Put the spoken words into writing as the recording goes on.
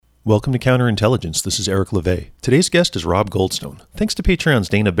Welcome to Counterintelligence. This is Eric LeVay. Today's guest is Rob Goldstone. Thanks to Patreons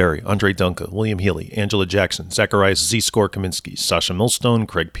Dana Barry, Andre Dunca, William Healy, Angela Jackson, Zacharias Z-Score Kaminsky, Sasha Millstone,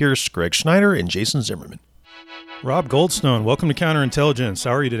 Craig Pierce, Greg Schneider, and Jason Zimmerman. Rob Goldstone, welcome to Counterintelligence.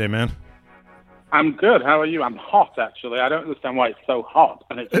 How are you today, man? I'm good. How are you? I'm hot, actually. I don't understand why it's so hot,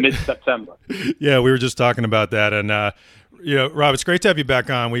 and it's mid-September. Yeah, we were just talking about that, and Rob, it's great to have you back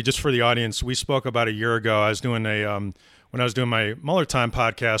on. Just for the audience, we spoke about a year ago. I was doing when I was doing my Mueller Time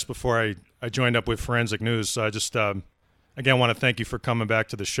podcast before I joined up with Forensic News. So I just, again, want to thank you for coming back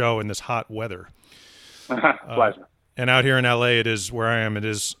to the show in this hot weather. Pleasure. And out here in LA, it is where I am. It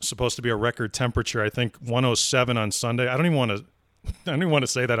is supposed to be a record temperature. I think 107 on Sunday. I don't even want to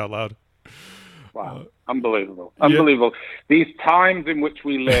say that out loud. Wow. Unbelievable. Unbelievable. These times in which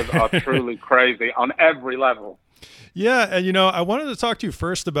we live are truly crazy on every level. Yeah. And, I wanted to talk to you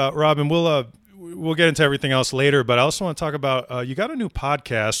first about, Rob, and we'll get into everything else later, but I also want to talk about, you got a new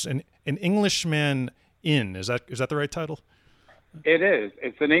podcast, an Englishman in. Is that the right title? It is.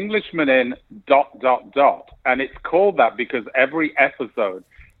 It's an Englishman in ... And it's called that because every episode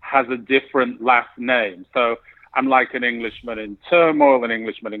has a different last name. So I'm like an Englishman in turmoil, an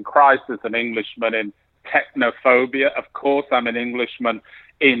Englishman in crisis, an Englishman in technophobia. Of course, I'm an Englishman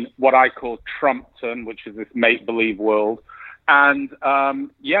in what I call Trumpton, which is this make-believe world. And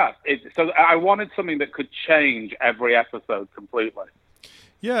so I wanted something that could change every episode completely.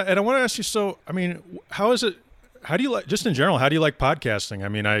 Yeah, and I want to ask you, so, I mean, how is it, how do you like, just in general, how do you like podcasting? I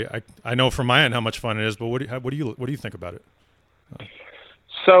mean, I know from my end how much fun it is, but what do you think about it?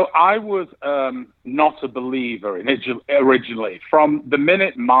 So I was not a believer in it originally. From the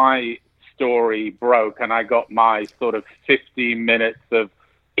minute my story broke and I got my sort of 15 minutes of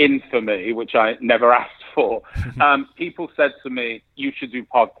infamy, which I never asked for, people said to me, you should do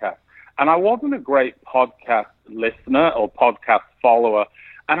podcasts. And I wasn't a great podcast listener or podcast follower.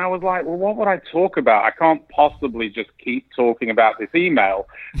 And I was like, well, what would I talk about? I can't possibly just keep talking about this email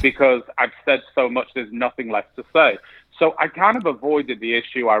because I've said so much, there's nothing left to say. So I kind of avoided the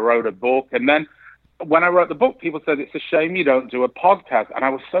issue. I wrote a book. And then when I wrote the book, people said, it's a shame you don't do a podcast. And I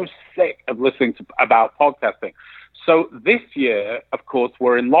was so sick of listening about podcasting. So this year, of course,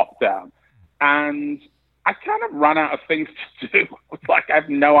 we're in lockdown. And I kind of ran out of things to do. It's like I have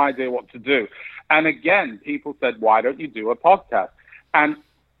no idea what to do. And again, people said, why don't you do a podcast? And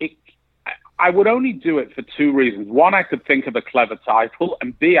I would only do it for two reasons. One, I could think of a clever title,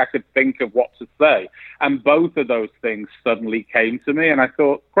 and B, I could think of what to say. And both of those things suddenly came to me, and I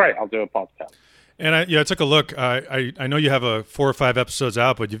thought, great, I'll do a podcast. And I took a look. I know you have 4 or 5 episodes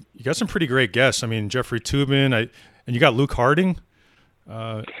out, but you got some pretty great guests. I mean, Jeffrey Toobin, and you got Luke Harding.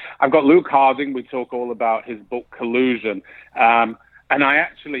 I've got Luke Harding. We talk all about his book Collusion. And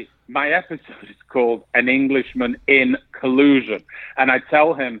my episode is called An Englishman in Collusion. And I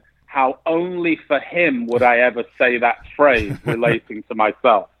tell him how only for him would I ever say that phrase relating to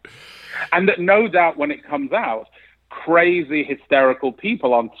myself. And that no doubt when it comes out, crazy, hysterical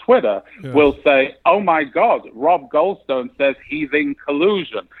people on Twitter will say, oh my God, Rob Goldstone says he's in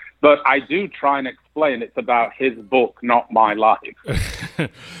collusion. But I do try and explain it's about his book, not my life.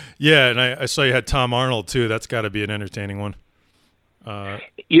 Yeah, and I saw you had Tom Arnold too. That's got to be an entertaining one.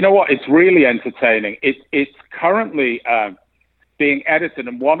 You know what? It's really entertaining. It's currently being edited,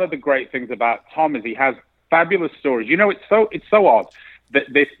 and one of the great things about Tom is he has fabulous stories. It's so odd that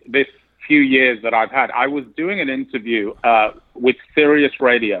this few years that I've had. I was doing an interview with Sirius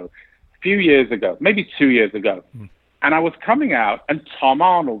Radio a few years ago, maybe 2 years ago, and I was coming out, and Tom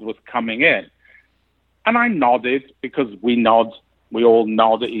Arnold was coming in, and I nodded because we all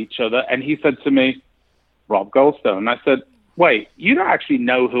nod at each other, and he said to me, Rob Goldstone, and I said, wait, you don't actually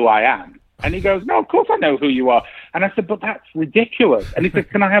know who I am? And he goes, no, of course I know who you are. And I said, but that's ridiculous. And he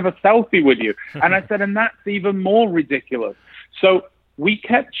said, can I have a selfie with you? And I said, and that's even more ridiculous. So we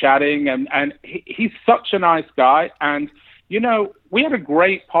kept chatting, and he's such a nice guy. And, we had a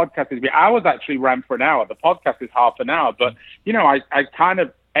great podcast. Ours actually ran for an hour. The podcast is half an hour. But, I kind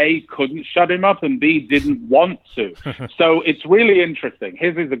of, A, couldn't shut him up, and B, didn't want to. So it's really interesting.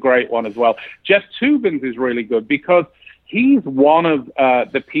 His is a great one as well. Jeff Toobin's is really good because he's one of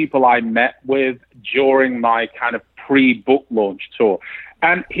the people I met with during my kind of pre-book launch tour.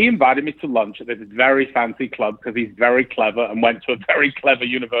 And he invited me to lunch at this very fancy club because he's very clever and went to a very clever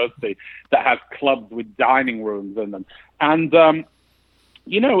university that has clubs with dining rooms in them. And,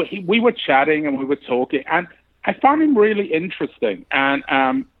 we were chatting and we were talking, and I found him really interesting. And,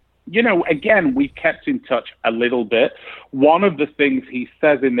 again, we kept in touch a little bit. One of the things he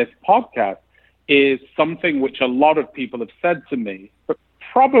says in this podcast is something which a lot of people have said to me, but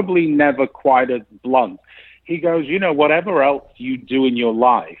probably never quite as blunt. He goes, whatever else you do in your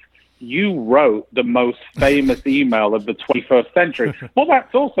life, you wrote the most famous email of the 21st century. Well,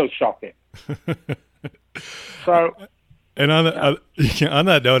 that's also shocking. So, and on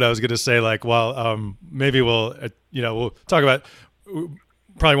that note, I was going to say, like, well, maybe we'll talk about.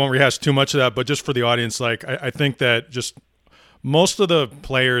 Probably won't rehash too much of that, but just for the audience, like, I think that just most of the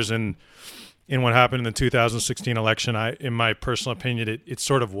players in what happened in the 2016 election, in my personal opinion, it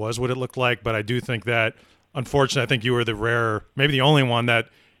sort of was what it looked like. But I do think that, unfortunately, I think you were the rare, maybe the only one that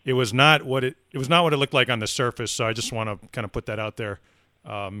it was not what it looked like on the surface. So I just want to kind of put that out there,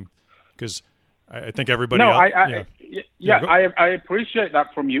 because I think everybody. No, I appreciate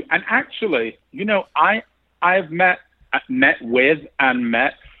that from you. And actually, I've met with and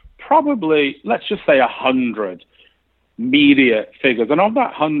met probably, let's just say, 100 media figures. And of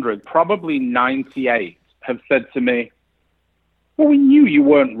that 100, probably 98 have said to me, well, we knew you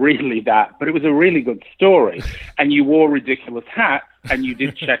weren't really that, but it was a really good story. And you wore a ridiculous hat and you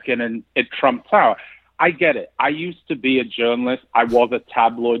did check in at Trump Tower. I get it. I used to be a journalist. I was a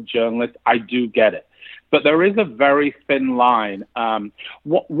tabloid journalist. I do get it. But there is a very thin line.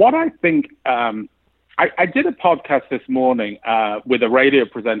 What I think, I did a podcast this morning with a radio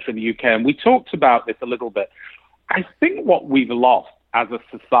presenter in the UK, and we talked about this a little bit. I think what we've lost as a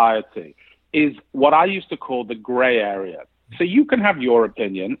society is what I used to call the gray area. So you can have your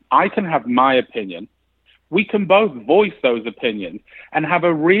opinion, I can have my opinion. We can both voice those opinions and have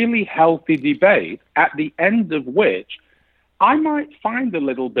a really healthy debate, at the end of which I might find a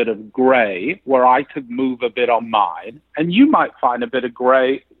little bit of gray where I could move a bit on mine, and you might find a bit of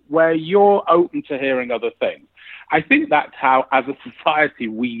gray where you're open to hearing other things. I think that's how, as a society,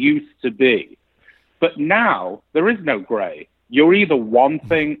 we used to be. But now there is no gray. You're either one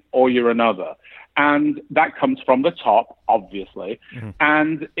thing or you're another. And that comes from the top, obviously. Mm-hmm.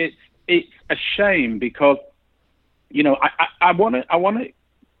 And it's a shame because, I want to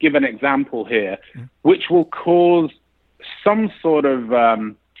give an example here, which will cause some sort of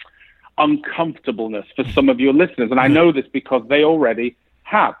uncomfortableness for some of your listeners. And I know this because they already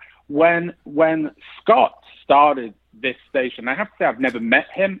have. When Scott started this station, I have to say I've never met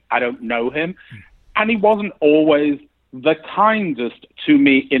him. I don't know him. And he wasn't always the kindest to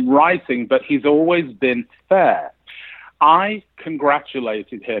me in writing, but he's always been fair. I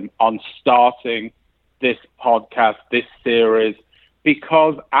congratulated him on starting this podcast, this series,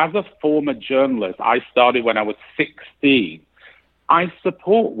 because as a former journalist, I started when I was 16. I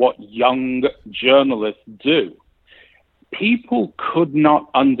support what young journalists do. People could not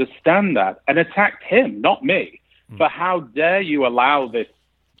understand that and attacked him, not me, for how dare you allow this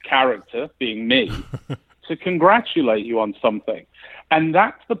character, being me, to congratulate you on something. And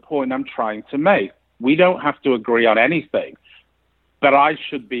that's the point I'm trying to make. We don't have to agree on anything, but I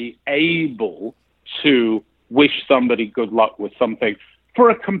should be able to wish somebody good luck with something for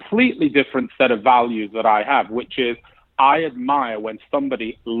a completely different set of values that I have, which is I admire when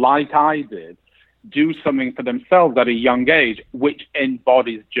somebody, like I did, do something for themselves at a young age, which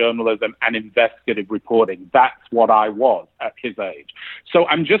embodies journalism and investigative reporting. That's what I was at his age. So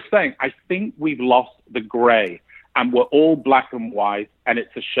I'm just saying, I think we've lost the gray and we're all black and white, and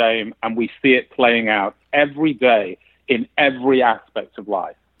it's a shame. And we see it playing out every day in every aspect of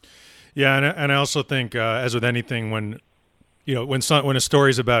life. Yeah. And I also think, as with anything, when a story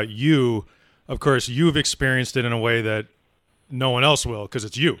is about you, of course, you've experienced it in a way that no one else will, because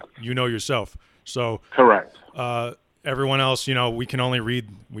it's you yourself. So correct. Everyone else, we can only read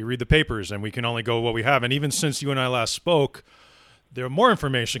the papers and we can only go what we have. And even since you and I last spoke, there more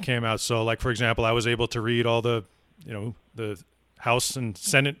information came out. So like, for example, I was able to read all the House and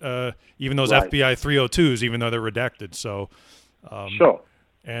Senate, even those right. FBI 302s, even though they're redacted. So, sure.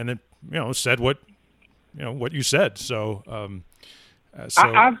 And it, said what you said. So,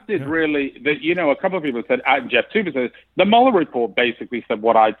 as did really, a couple of people said, Jeff Tuber said, the Mueller report basically said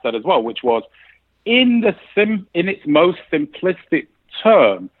what I'd said as well, which was, in its most simplistic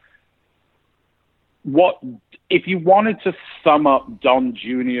term, if you wanted to sum up Don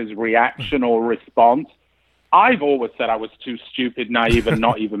Jr.'s reaction or response, I've always said I was too stupid, naive, and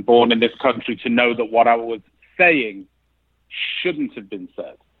not even born in this country to know that what I was saying shouldn't have been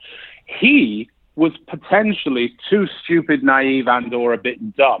said. He was potentially too stupid, naive, and or a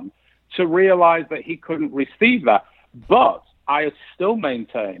bit dumb to realize that he couldn't receive that. But I still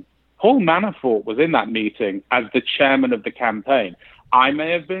maintain Paul Manafort was in that meeting as the chairman of the campaign. I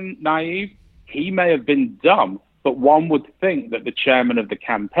may have been naive, he may have been dumb, but one would think that the chairman of the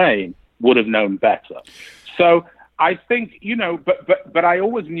campaign would have known better. So I think, but I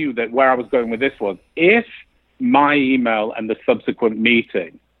always knew that where I was going with this was, if my email and the subsequent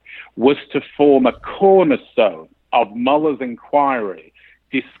meeting was to form a cornerstone of Mueller's inquiry,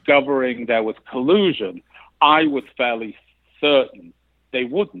 discovering there was collusion, I was fairly certain they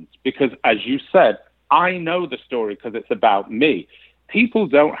wouldn't, because as you said, I know the story because it's about me. People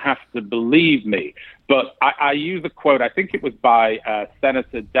don't have to believe me, but I use a quote, I think it was by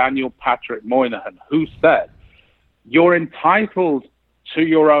Senator Daniel Patrick Moynihan, who said, "You're entitled to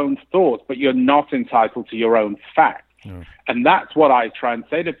your own thoughts, but you're not entitled to your own facts." Mm. And that's what I try and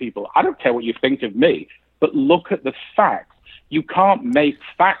say to people. I don't care what you think of me, but look at the facts. You can't make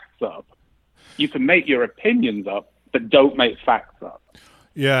facts up. You can make your opinions up, but don't make facts up.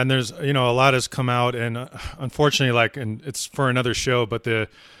 Yeah, and there's, a lot has come out, and unfortunately, and it's for another show, but the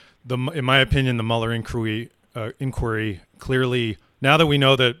in my opinion, the Mueller inquiry clearly, now that we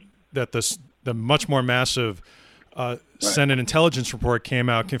know that the much more massive Senate intelligence report came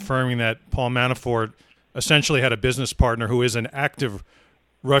out confirming that Paul Manafort essentially had a business partner who is an active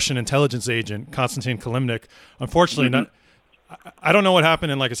Russian intelligence agent, Konstantin Kilimnik. Unfortunately, I don't know what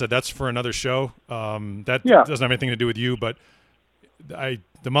happened, and like I said, that's for another show. Doesn't have anything to do with you, but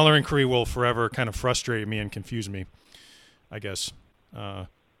the Mueller inquiry will forever kind of frustrate me and confuse me, I guess.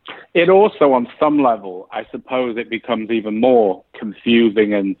 It also, on some level, I suppose it becomes even more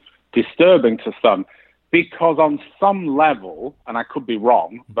confusing and disturbing to some, because on some level, and I could be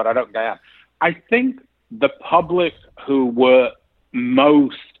wrong, but I don't get it, I think the public who were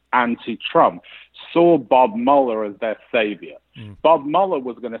most anti-Trump saw Bob Mueller as their savior. Bob Mueller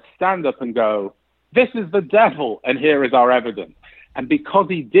was going to stand up and go, "This is the devil, and here is our evidence." And because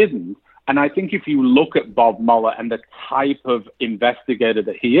he didn't, and I think if you look at Bob Mueller and the type of investigator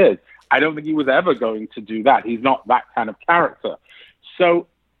that he is, I don't think he was ever going to do that. He's not that kind of character. So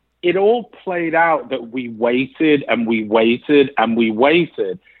it all played out that we waited and we waited and we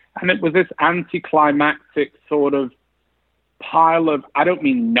waited. And it was this anticlimactic sort of pile of, I don't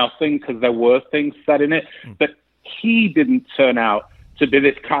mean nothing because there were things said in it, but he didn't turn out to be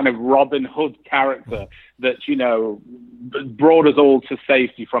this kind of Robin Hood character that, brought us all to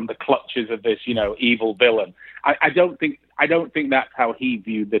safety from the clutches of this, evil villain. I don't think that's how he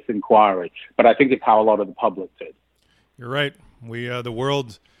viewed this inquiry, but I think it's how a lot of the public did. You're right. The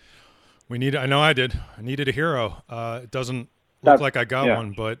world, I know I did. I needed a hero. It doesn't look like I got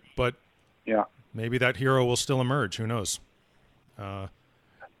one, but yeah, maybe that hero will still emerge. Who knows? Who knows?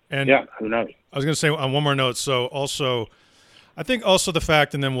 I was going to say on one more note. So also, I think also the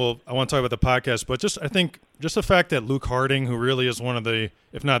fact, and then I want to talk about the podcast, but I think the fact that Luke Harding, who really is one of the,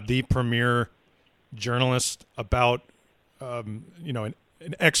 if not the premier journalist about, an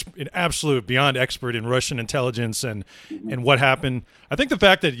absolute beyond expert in Russian intelligence and what happened. I think the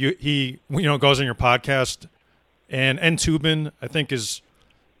fact that he goes on your podcast and Toobin, I think is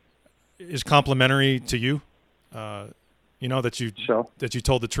complimentary to you. That you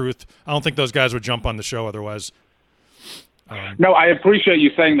told the truth. I don't think those guys would jump on the show otherwise. No, I appreciate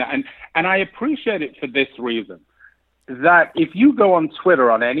you saying that. And I appreciate it for this reason, that if you go on Twitter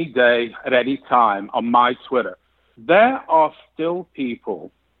on any day, at any time, on my Twitter, there are still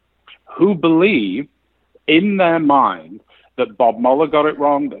people who believe in their mind that Bob Mueller got it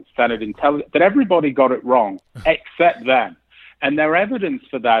wrong, that Senate intelligence, that everybody got it wrong except them. And their evidence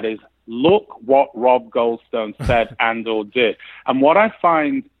for that is, look what Rob Goldstone said and or did. And what I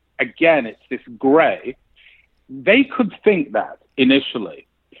find, again, it's this gray. They could think that initially,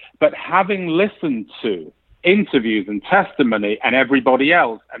 but having listened to interviews and testimony and everybody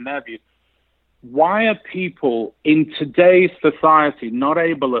else and their views, why are people in today's society not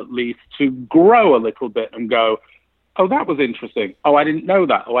able at least to grow a little bit and go, oh, that was interesting. Oh, I didn't know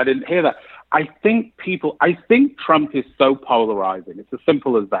that. Oh, I didn't hear that. I think Trump is so polarizing. It's as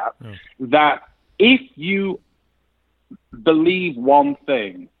simple as that, that if you believe one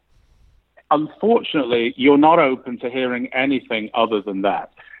thing, unfortunately, you're not open to hearing anything other than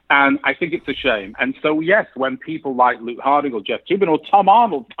that. And I think it's a shame. And so, yes, when people like Luke Harding or Jeff Toobin or Tom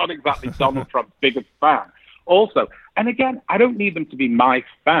Arnold, not exactly Donald Trump's biggest fan, also, and again, I don't need them to be my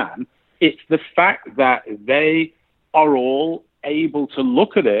fan. It's the fact that they are all able to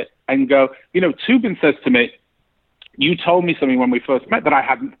look at it and go, Toobin says to me, you told me something when we first met that I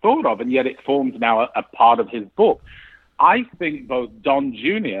hadn't thought of, and yet it forms now a part of his book. I think both Don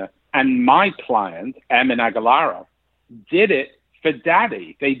Jr. and my client, Emin Agalarov, did it for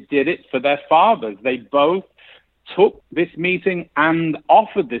daddy. They did it for their fathers. They both took this meeting and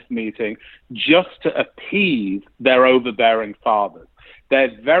offered this meeting just to appease their overbearing fathers.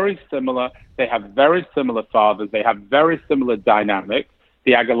 They're very similar. They have very similar fathers. They have very similar dynamics.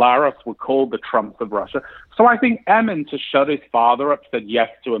 The Agalarovs were called the Trumps of Russia. So I think Emin, to shut his father up, said yes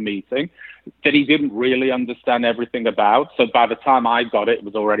to a meeting that he didn't really understand everything about. So by the time I got it, it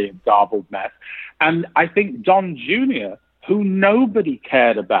was already a garbled mess. And I think Don Jr. who nobody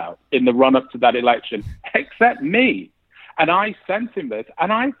cared about in the run-up to that election except me. And I sent him this,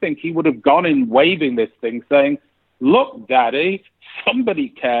 and I think he would have gone in waving this thing saying, look, Daddy, somebody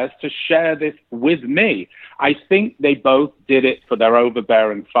cares to share this with me. I think they both did it for their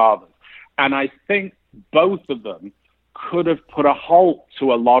overbearing fathers. And I think both of them could have put a halt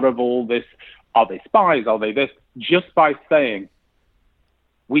to a lot of all this, are they spies, are they this, just by saying,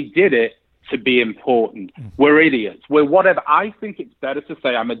 we did it to be important. We're idiots. We're whatever. I think it's better to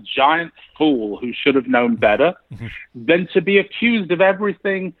say I'm a giant fool who should have known better than to be accused of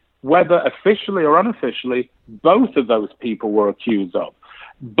everything, whether officially or unofficially, both of those people were accused of.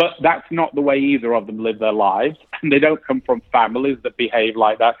 But that's not the way either of them live their lives, and they don't come from families that behave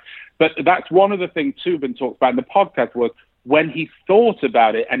like that. But that's one of the things, too, been talked about in the podcast, was when he thought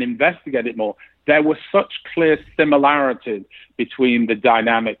about it and investigated more, there were such clear similarities between the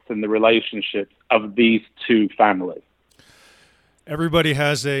dynamics and the relationships of these two families. Everybody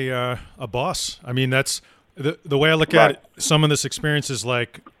has a boss. I mean, that's the way I look at it. Some of this experience is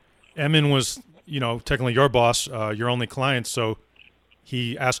like Emin was, technically your boss, your only client. So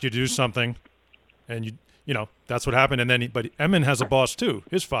he asked you to do something, and that's what happened. And then, but Emin has a boss too,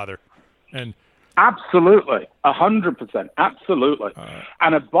 his father, and absolutely, 100%, absolutely,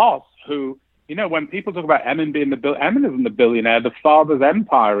 and a boss who. When people talk about Emin being Emin isn't the billionaire. The father's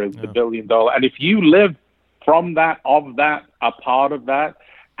empire is the $1 billion. And if you live from that, of that, a part of that,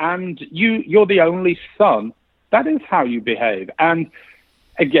 and you're the only son, that is how you behave. And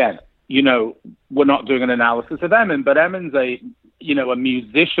again, we're not doing an analysis of Emin, but Emin's a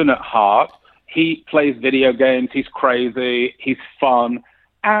musician at heart. He plays video games. He's crazy. He's fun.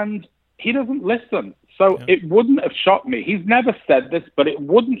 And he doesn't listen. So it wouldn't have shocked me. He's never said this, but it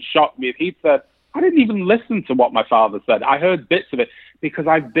wouldn't shock me if he said, I didn't even listen to what my father said. I heard bits of it because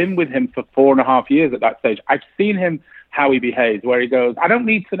I've been with him for 4.5 years at that stage. I've seen him, how he behaves, where he goes, I don't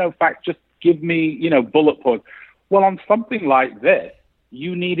need to know facts, just give me, bullet points. Well, on something like this,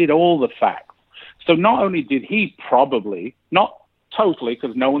 you needed all the facts. So not only did he probably, not totally,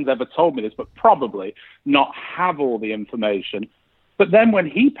 because no one's ever told me this, but probably not have all the information, but then when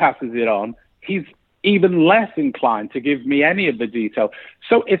he passes it on, he's even less inclined to give me any of the detail.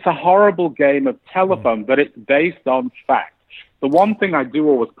 So it's a horrible game of telephone, but it's based on fact. The one thing I do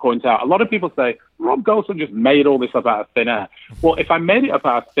always point out, a lot of people say, Rob Goldstein just made all this up out of thin air. Well, if I made it up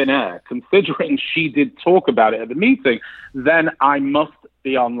out of thin air, considering she did talk about it at the meeting, then I must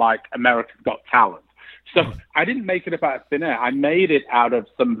be on like America's Got Talent. So I didn't make it up out of thin air. I made it out of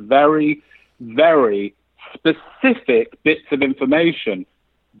some very, very specific bits of information,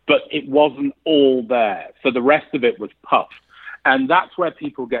 but it wasn't all there. So the rest of it was puffed. And that's where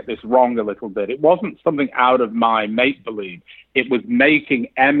people get this wrong a little bit. It wasn't something out of my make-believe. It was making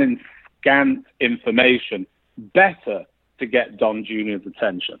Emin's scant information better to get Don Jr.'s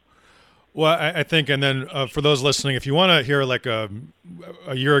attention. Well, I think, and then for those listening, if you want to hear like a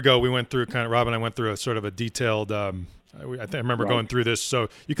year ago, we went through Rob and I went through a sort of a detailed, I remember going through this. So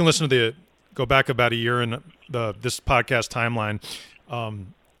you can listen to go back about a year in this podcast timeline.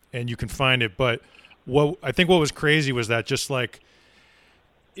 And you can find it. But I think what was crazy was that just like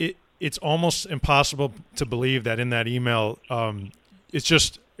it's almost impossible to believe that in that email,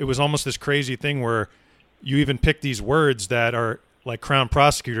 it was almost this crazy thing where you even pick these words that are like Crown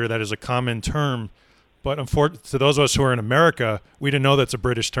Prosecutor, that is a common term. But unfortunately, to those of us who are in America, we didn't know that's a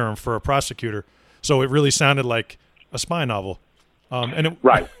British term for a prosecutor. So it really sounded like a spy novel.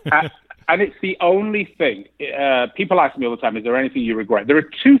 Right. And it's the only thing, people ask me all the time, is there anything you regret? There are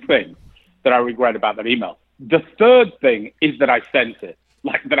two things that I regret about that email. The third thing is that I sent it,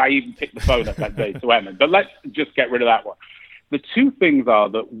 like that I even picked the phone up that day to Emin. But let's just get rid of that one. The two things are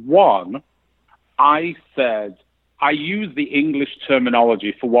that, one, I said, I used the English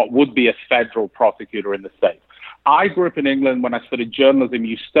terminology for what would be a federal prosecutor in the States. I grew up in England. When I studied journalism,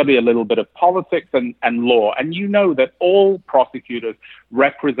 you study a little bit of politics and law, and you know that all prosecutors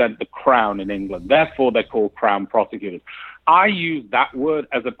represent the crown in England. Therefore, they're called crown prosecutors. I use that word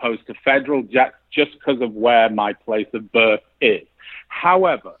as opposed to federal just because of where my place of birth is.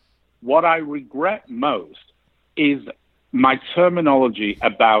 However, what I regret most is my terminology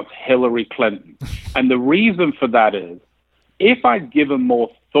about Hillary Clinton. And the reason for that is, if I'd given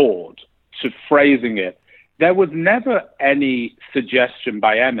more thought to phrasing it, there was never any suggestion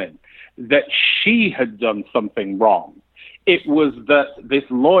by Emin that she had done something wrong. It was that this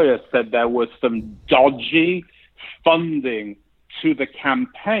lawyer said there was some dodgy funding to the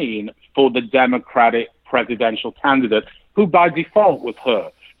campaign for the Democratic presidential candidate, who by default was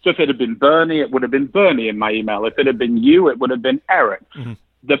her. So if it had been Bernie, it would have been Bernie in my email. If it had been you, it would have been Eric. Mm-hmm.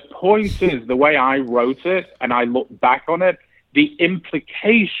 The point is, the way I wrote it and I look back on it, the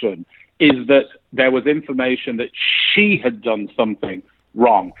implication is that there was information that she had done something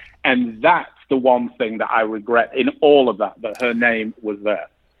wrong. And that's the one thing that I regret in all of that her name was there.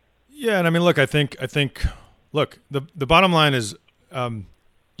 Yeah, and I mean, look, I think, look, the bottom line is,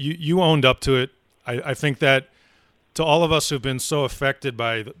 you owned up to it. I think that to all of us who've been so affected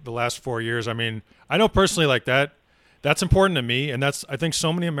by the last 4 years, I mean, I know personally like that's important to me, and I think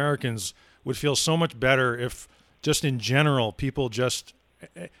so many Americans would feel so much better if just in general people just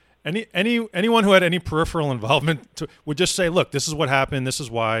anyone who had any peripheral involvement would just say, look, this is what happened, this is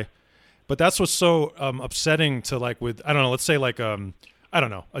why. But that's what's so upsetting to, like, with, I don't know, let's say like I don't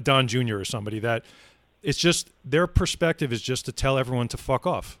know, a Don Jr. or somebody, that it's just their perspective is just to tell everyone to fuck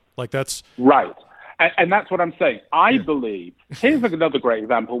off. Like, that's right. And that's what I'm saying. I believe, here's another great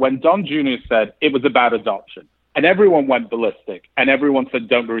example, when Don Jr. said it was about adoption, and everyone went ballistic, and everyone said,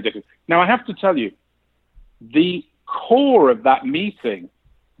 don't be ridiculous. Now, I have to tell you, the core of that meeting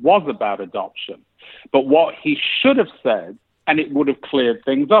was about adoption. But what he should have said, and it would have cleared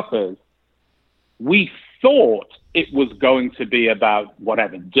things up, is we thought it was going to be about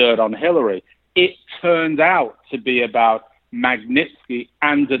whatever, dirt on Hillary. It turned out to be about Magnitsky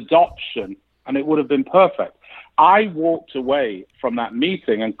and adoption, and it would have been perfect. I walked away from that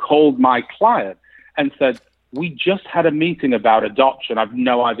meeting and called my client and said, we just had a meeting about adoption. I've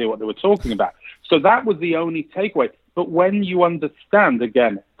no idea what they were talking about. So that was the only takeaway. But when you understand,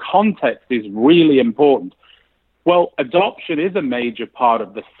 again, context is really important. Well, adoption is a major part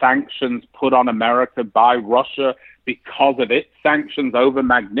of the sanctions put on America by Russia because of its sanctions over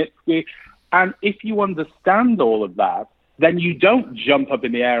Magnitsky. And if you understand all of that, then you don't jump up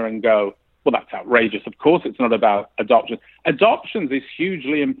in the air and go, well, that's outrageous. Of course, it's not about adoption. Adoptions is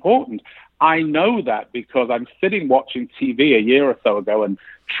hugely important. I know that because I'm sitting watching TV a year or so ago, and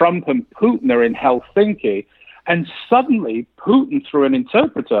Trump and Putin are in Helsinki, and suddenly Putin, through an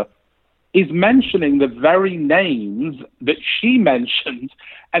interpreter, is mentioning the very names that she mentioned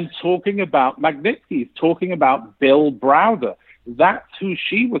and talking about Magnitsky. He's talking about Bill Browder. That's who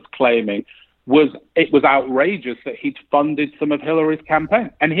she was claiming it was outrageous that he'd funded some of Hillary's campaign.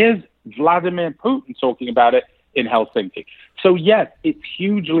 And here's Vladimir Putin talking about it in Helsinki. So yes, it's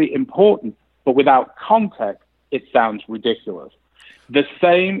hugely important, but without context, it sounds ridiculous. The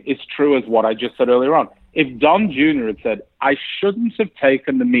same is true as what I just said earlier on. If Don Jr. had said, I shouldn't have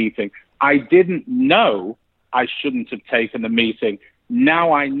taken the meeting, I didn't know I shouldn't have taken the meeting,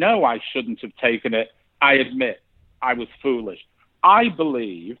 now I know I shouldn't have taken it, I admit I was foolish. I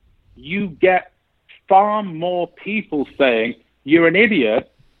believe you get far more people saying, you're an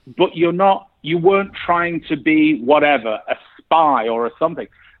idiot, but you weren't trying to be whatever, a spy or a something.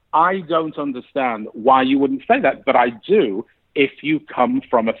 I don't understand why you wouldn't say that, but I do if you come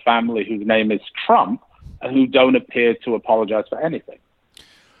from a family whose name is Trump, who don't appear to apologize for anything.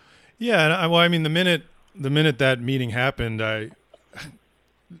 Yeah, well, I mean, the minute that meeting happened,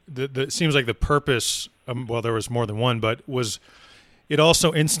 it seems like the purpose, well, there was more than one, but it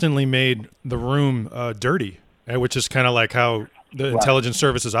also instantly made the room dirty, which is kind of like how the intelligence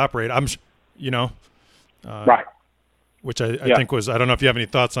services operate. Right. Which I think was, I don't know if you have any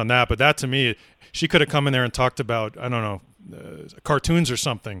thoughts on that, but that to me, she could have come in there and talked about, I don't know, cartoons or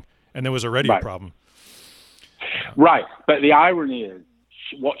something, and there was already a problem. Right. But the irony is,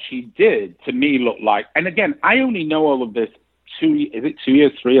 what she did to me looked like, and again, I only know all of this 2 years,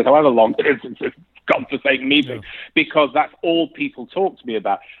 3 years, however long it is since this godforsaken meeting, because that's all people talk to me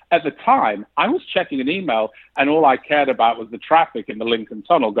about. At the time, I was checking an email, and all I cared about was the traffic in the Lincoln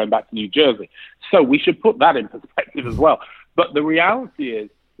Tunnel going back to New Jersey. So we should put that in perspective as well. But the reality is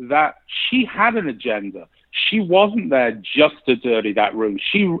that she had an agenda. She wasn't there just to dirty that room.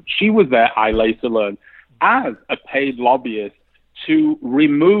 She was there, I later learned, as a paid lobbyist to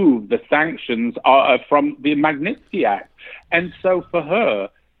remove the sanctions from the Magnitsky Act. And so for her,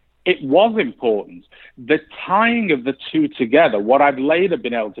 it was important. The tying of the two together, what I've later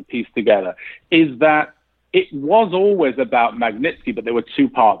been able to piece together, is that it was always about Magnitsky, but there were two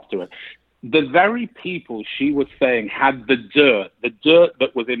parts to it. The very people she was saying had the dirt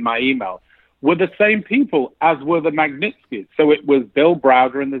that was in my email, were the same people as were the Magnitskys. So it was Bill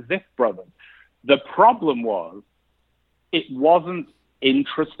Browder and the Ziff brothers. The problem was, it wasn't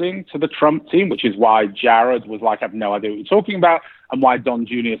interesting to the Trump team, which is why Jared was like, I have no idea what you're talking about, and why Don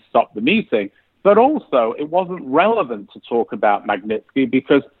Jr. stopped the meeting. But also, it wasn't relevant to talk about Magnitsky,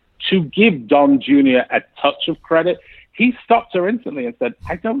 because to give Don Jr. a touch of credit, he stopped her instantly and said,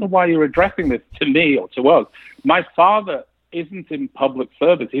 I don't know why you're addressing this to me or to us. My father isn't in public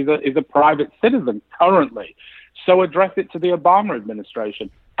service. He's a private citizen currently. So address it to the Obama administration.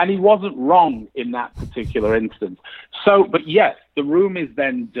 And he wasn't wrong in that particular instance. So, but yes, the room is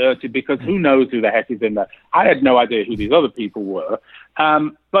then dirty because who knows who the heck is in there. I had no idea who these other people were.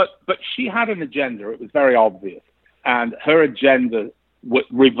 But she had an agenda. It was very obvious. And her agenda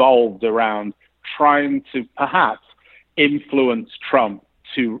revolved around trying to perhaps influence Trump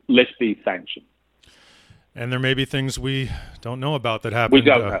to lift these sanctions. And there may be things we don't know about that happened. We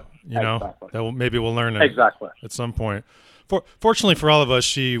don't know. Exactly. That maybe we'll learn at some point. Fortunately for all of us,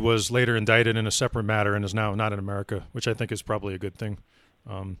 she was later indicted in a separate matter and is now not in America, which I think is probably a good thing.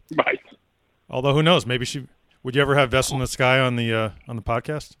 Right. Although who knows? Maybe she. Would you ever have Vessel in the Sky on the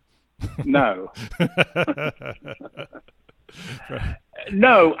podcast? No.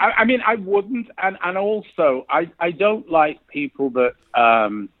 No. I mean, I wouldn't, and also I don't like people that.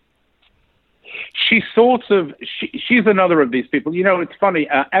 She's another of these people. You know, it's funny.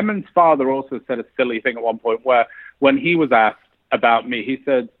 Emin's father also said a silly thing at one point where when he was asked about me, he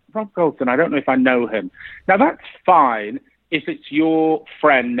said, Rob Goldstone, I don't know if I know him. Now, that's fine if it's your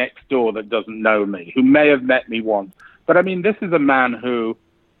friend next door that doesn't know me, who may have met me once. But, I mean, this is a man who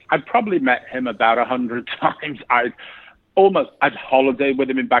I've probably met him about 100 times. I'd holidayed with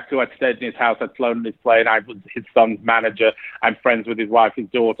him in Baku. I'd stayed in his house. I'd flown in his plane. I was his son's manager. I'm friends with his wife, his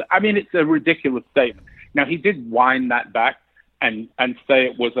daughter. I mean, it's a ridiculous statement. Now, he did wind that back and say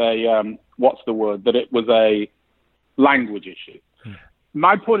it was that it was a language issue.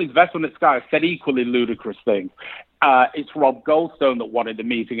 My point is, Vessel in the Sky said equally ludicrous things. It's Rob Goldstone that wanted the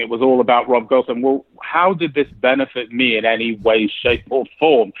meeting. It was all about Rob Goldstone. Well, how did this benefit me in any way, shape, or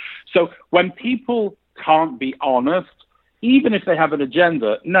form? So when people can't be honest, even if they have an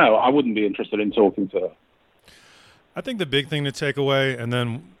agenda, no, I wouldn't be interested in talking to her. I think the big thing to take away, and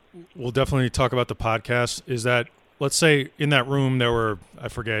then we'll definitely talk about the podcast, is that, let's say in that room there were, I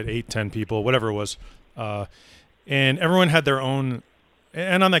forget, 8, 10 people, whatever it was, and everyone had their own,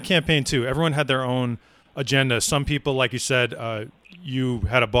 and on that campaign too, everyone had their own agenda. Some people, like you said, you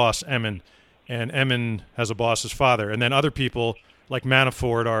had a boss, Emin, and Emin has a boss, his father, and then other people like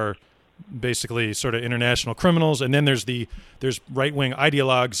Manafort are basically sort of international criminals, and then there's right-wing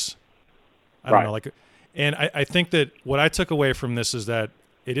ideologues. I don't know, and I think that what I took away from this is that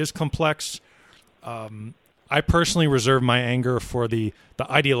it is complex. I personally reserve my anger for the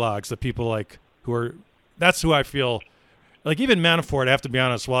ideologues, the people like that's who I feel like. Even Manafort, I have to be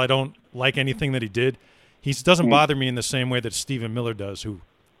honest, while I don't like anything that he did, he doesn't bother me in the same way that Stephen Miller does, who,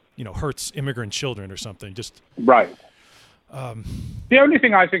 hurts immigrant children or something. Just right. The only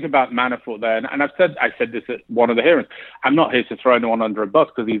thing I think about Manafort there, and I said this at one of the hearings, I'm not here to throw anyone under a bus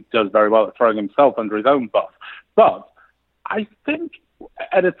because he does very well at throwing himself under his own bus. But I think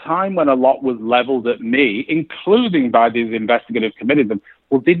at a time when a lot was leveled at me, including by these investigative committees,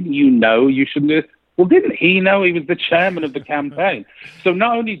 well, didn't you know you shouldn't do this? Well, didn't he know? He was the chairman of the campaign. So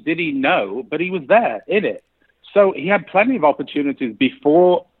not only did he know, but he was there in it. So he had plenty of opportunities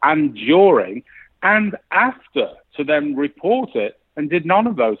before and during and after to then report it, and did none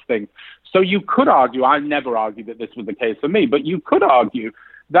of those things. So you could argue, I never argued that this was the case for me, but you could argue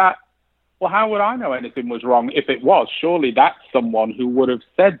that, well, how would I know anything was wrong if it was? Surely that's someone who would have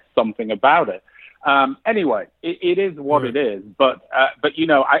said something about it. Anyway, it is what it is. But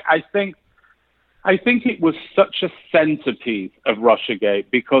I think it was such a centerpiece of Russiagate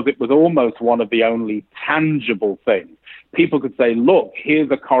because it was almost one of the only tangible things. People could say, look,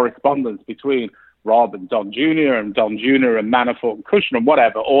 here's a correspondence between Rob and Don Jr. and Don Jr. and Manafort and Kushner and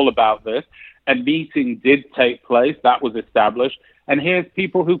whatever, all about this. A meeting did take place. That was established. And here's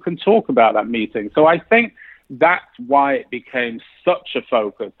people who can talk about that meeting. So I think that's why it became such a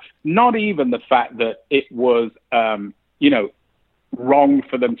focus. Not even the fact that it was, wrong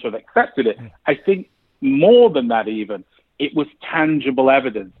for them to have accepted it. I think more than that even, it was tangible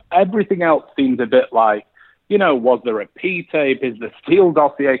evidence. Everything else seems a bit like, was there a P-tape? Is the Steele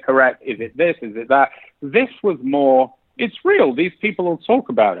dossier correct? Is it this? Is it that? This was more, it's real. These people will talk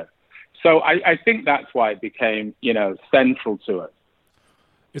about it. So I think that's why it became, central to it.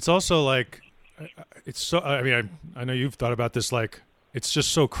 It's also like, it's so, I mean, I know you've thought about this, like, it's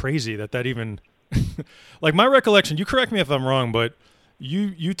just so crazy that even, like my recollection, you correct me if I'm wrong, but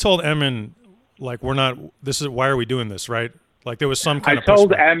you told Emin, like, why are we doing this, right? Like there was some kind of pushback.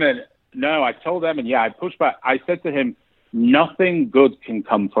 I told Emin, I pushed back. I said to him, nothing good can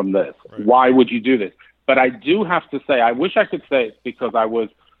come from this. Right. Why would you do this? But I do have to say, I wish I could say it's because I was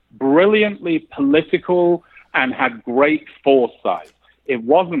brilliantly political and had great foresight. It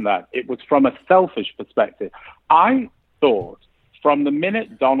wasn't that. It was from a selfish perspective. I thought from the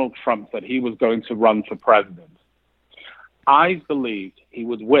minute Donald Trump said he was going to run for president, I believed he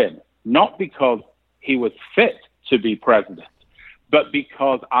would win, not because he was fit to be president, but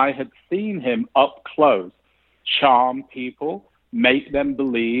because I had seen him up close charm people, make them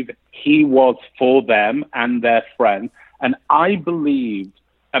believe he was for them and their friends. And I believed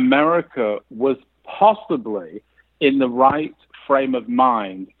America was possibly in the right frame of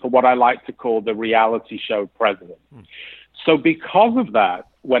mind for what I like to call the reality show president. So because of that,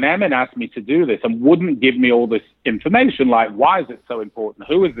 when Emin asked me to do this and wouldn't give me all this information, like why is it so important,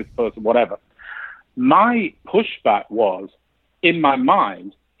 who is this person, whatever, my pushback was, in my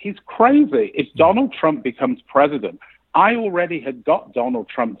mind, he's crazy. If Donald Trump becomes president, I already had got Donald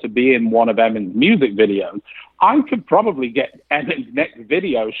Trump to be in one of Emin's music videos. I could probably get Emin's next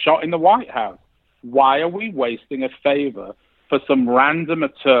video shot in the White House. Why are we wasting a favor for some random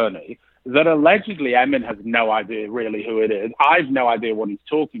attorney that allegedly Emin has no idea really who it is? I've no idea what he's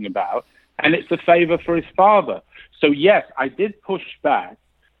talking about. And it's a favor for his father. So yes, I did push back,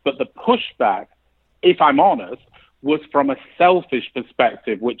 but the pushback, if I'm honest, was from a selfish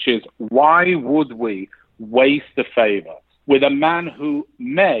perspective, which is why would we waste a favor with a man who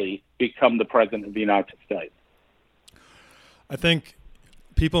may become the president of the United States? I think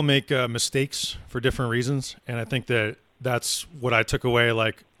people make mistakes for different reasons, and I think that's what I took away.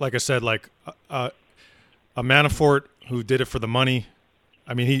 Like I said, like a Manafort who did it for the money.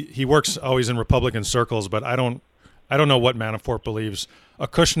 I mean, he works always in Republican circles, but I don't know what Manafort believes. A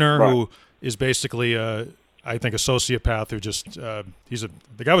Kushner Right. who is basically I think a sociopath who just the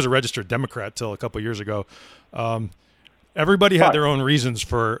guy was a registered Democrat till a couple of years ago. Everybody had their own reasons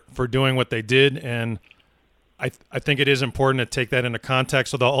for doing what they did, and I think it is important to take that into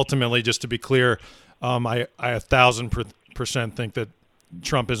context. Although ultimately, just to be clear, I 1,000% think that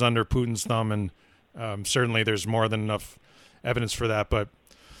Trump is under Putin's thumb, and certainly there's more than enough evidence for that. But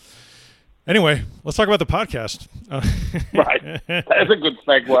anyway, let's talk about the podcast. Right. That's a good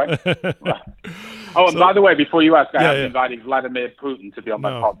segue. Right. Oh, and by the way, before you ask, I haven't invited Vladimir Putin to be on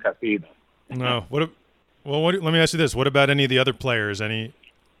my podcast either. No. Let me ask you this. What about any of the other players? I mean,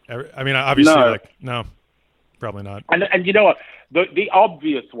 obviously, no, probably not. And you know what? The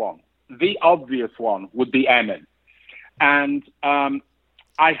obvious one would be Emin. And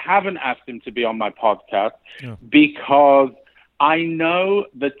I haven't asked him to be on my podcast because I know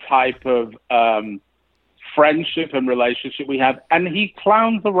the type of friendship and relationship we have, and he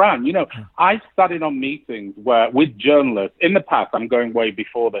clowns around. You know, I've sat in on meetings with journalists in the past, I'm going way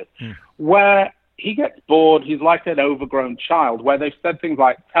before this, where he gets bored. He's like an overgrown child, where they've said things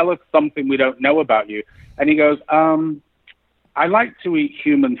like, tell us something we don't know about you. And he goes, I like to eat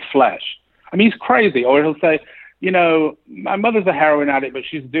human flesh. I mean, he's crazy. Or he'll say, you know, my mother's a heroin addict, but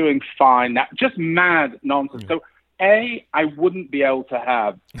she's doing fine now. Just mad nonsense. So A, I wouldn't be able to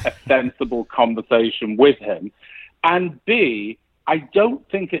have a sensible conversation with him. And B, I don't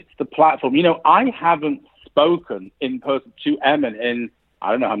think it's the platform. You know, I haven't spoken in person to Emin in,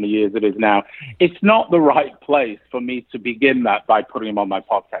 I don't know how many years it is now. It's not the right place for me to begin that by putting him on my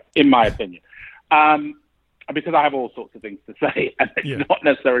podcast, in my opinion. Because I have all sorts of things to say, and it's not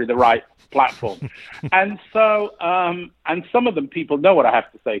necessarily the right platform. And so, and some of them people know what I have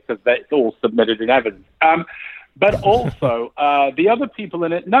to say because it's all submitted in evidence. But also, the other people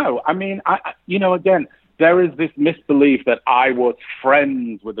in it, no. I mean, again, there is this misbelief that I was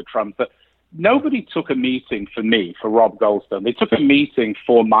friends with the Trumps. That nobody took a meeting for me, for Rob Goldstone. They took a meeting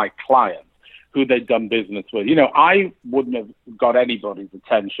for my client, who they'd done business with. You know, I wouldn't have got anybody's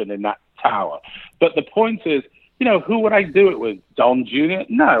attention in that tower. But the point is, you know, who would I do it with? Don Jr.?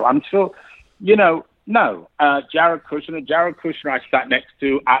 No, I'm still, no. Jared Kushner I sat next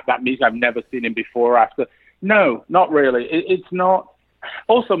to at that meeting. I've never seen him before or after. No, not really. It's not.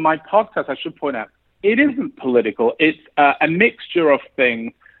 Also, my podcast, I should point out, it isn't political. It's a mixture of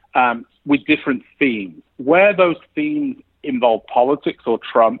things with different themes. Where those themes involve politics or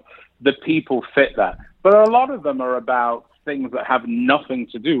Trump, the people fit that. But a lot of them are about things that have nothing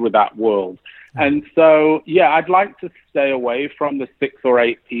to do with that world. And so, I'd like to stay away from the 6 or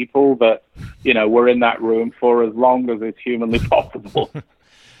 8 people that, were in that room for as long as it's humanly possible.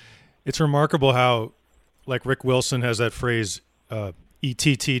 It's remarkable how, like Rick Wilson has that phrase,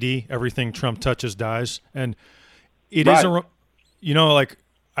 ETTD, everything Trump touches dies. And it is,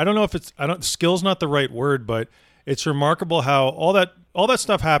 I don't know if skill's not the right word, but it's remarkable how all that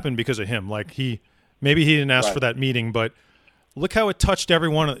stuff happened because of him. Like maybe he didn't ask for that meeting, but look how it touched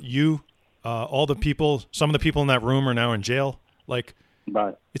everyone. All the people, some of the people in that room are now in jail. Like,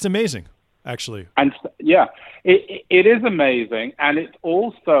 it's amazing, actually. And it is amazing. And it's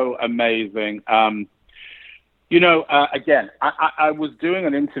also amazing. Again, I was doing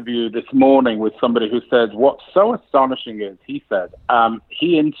an interview this morning with somebody who said what's so astonishing is, he said,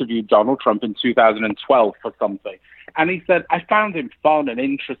 he interviewed Donald Trump in 2012 for something. And he said, I found him fun and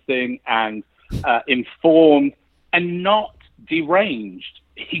interesting and informed and not deranged.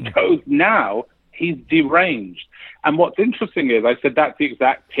 He goes, now he's deranged. And what's interesting is, I said, that's the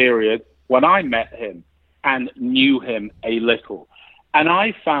exact period when I met him and knew him a little. And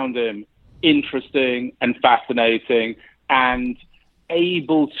I found him interesting and fascinating and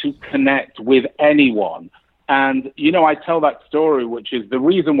able to connect with anyone. And, I tell that story, which is the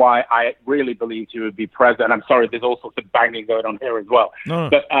reason why I really believed he would be president. I'm sorry, there's all sorts of banging going on here as well. No.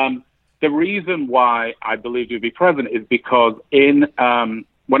 But the reason why I believed he would be president is because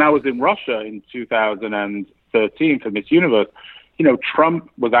when I was in Russia in 2013 for Miss Universe,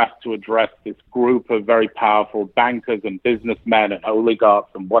 Trump was asked to address this group of very powerful bankers and businessmen and oligarchs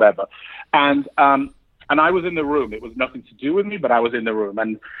and whatever. And I was in the room. It was nothing to do with me, but I was in the room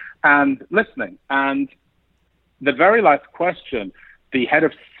and listening. And the very last question, the head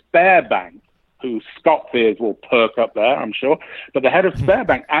of Sberbank, who Scott fears will perk up there, I'm sure, but the head of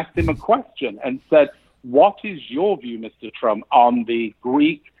Sberbank asked him a question and said, what is your view, Mr. Trump, on the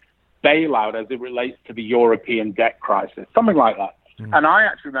Greek bailout as it relates to the European debt crisis? Something like that. And I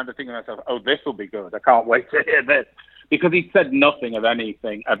actually remember thinking to myself, oh, this will be good. I can't wait to hear this. Because he said nothing of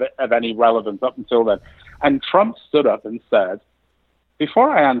anything of any relevance up until then. And Trump stood up and said,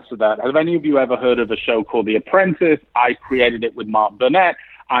 before I answer that, have any of you ever heard of a show called The Apprentice? I created it with Mark Burnett.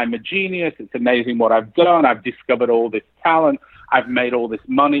 I'm a genius. It's amazing what I've done. I've discovered all this talent. I've made all this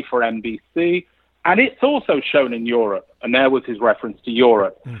money for NBC. And it's also shown in Europe. And there was his reference to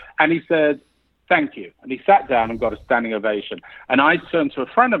Europe. And he said, thank you. And he sat down and got a standing ovation. And I turned to a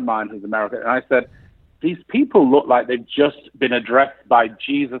friend of mine who's American, and I said, these people look like they've just been addressed by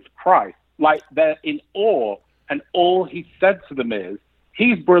Jesus Christ. Like they're in awe. And all he said to them is,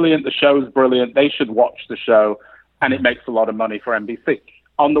 he's brilliant, the show's brilliant, they should watch the show, and it makes a lot of money for NBC.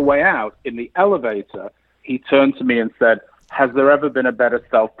 On the way out, in the elevator, he turned to me and said, has there ever been a better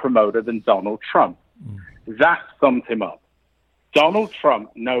self-promoter than Donald Trump? That summed him up. Donald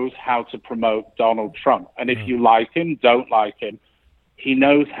Trump knows how to promote Donald Trump. And if you like him, don't like him, he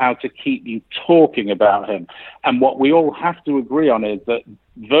knows how to keep you talking about him. And what we all have to agree on is that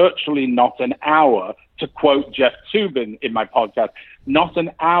virtually not an hour, to quote Jeff Toobin in my podcast, not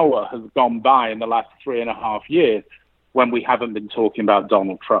an hour has gone by in the last 3.5 years when we haven't been talking about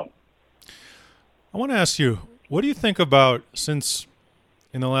Donald Trump. I want to ask you, what do you think about, since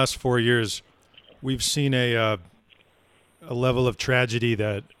in the last 4 years, we've seen a level of tragedy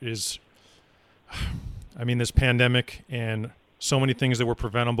that is, this pandemic and so many things that were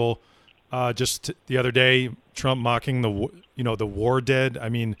preventable. Just the other day, Trump mocking the war dead.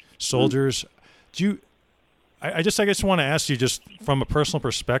 Soldiers. I just want to ask you, just from a personal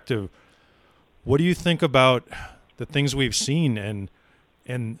perspective, what do you think about the things we've seen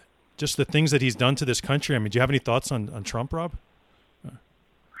and just the things that he's done to this country? Do you have any thoughts on Trump, Rob?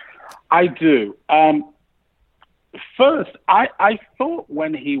 I do. First, I thought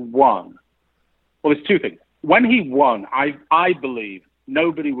when he won, well, there's two things. When he won, I believe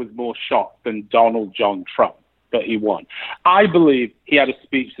nobody was more shocked than Donald John Trump that he won. I believe he had a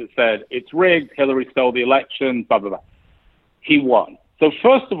speech that said, it's rigged, Hillary stole the election, blah, blah, blah. He won. So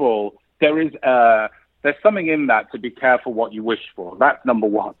first of all, there's something in that to be careful what you wish for. That's number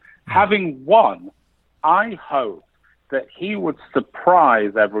one. Having won, I hope that he would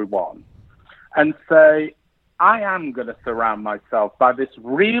surprise everyone and say, I am going to surround myself by this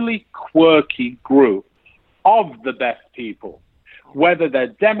really quirky group of the best people, whether they're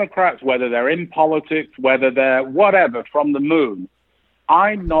Democrats, whether they're in politics, whether they're whatever from the moon.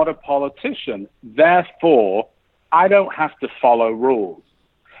 I'm not a politician. Therefore, I don't have to follow rules.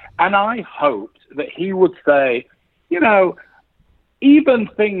 And I hoped that he would say, even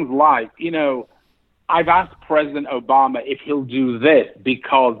things like, I've asked President Obama if he'll do this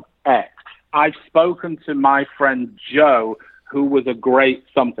because X. I've spoken to my friend Joe, who was a great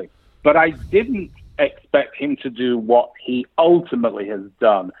something. But I didn't expect him to do what he ultimately has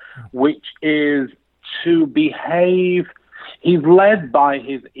done, which is to behave. He's led by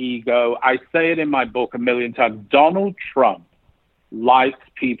his ego. I say it in my book a million times. Donald Trump likes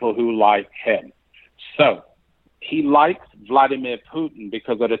people who like him. So he likes Vladimir Putin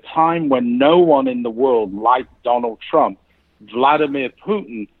because at a time when no one in the world liked Donald Trump, Vladimir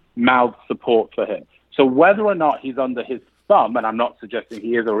Putin mouthed support for him. So whether or not he's under his thumb, and I'm not suggesting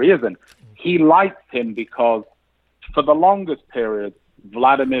he is or he isn't, he likes him because for the longest period,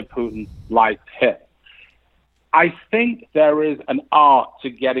 Vladimir Putin liked him. I think there is an art to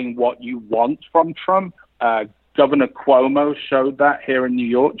getting what you want from Trump, Governor Cuomo showed that here in New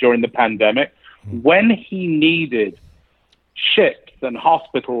York during the pandemic. When he needed ships and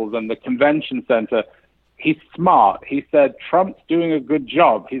hospitals and the convention center, he's smart. He said, Trump's doing a good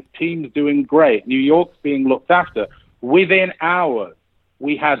job. His team's doing great. New York's being looked after. Within hours,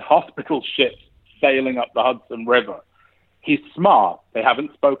 we had hospital ships sailing up the Hudson River. He's smart. They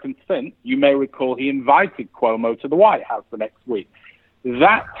haven't spoken since. You may recall he invited Cuomo to the White House the next week.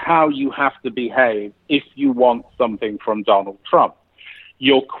 That's how you have to behave if you want something from Donald Trump.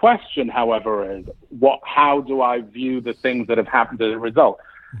 Your question, however, is how do I view the things that have happened as a result?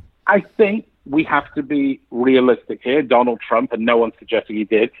 I think we have to be realistic here. Donald Trump, and no one's suggesting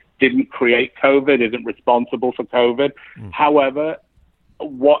he didn't create COVID, isn't responsible for COVID. However,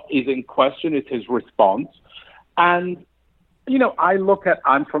 what is in question is his response. And,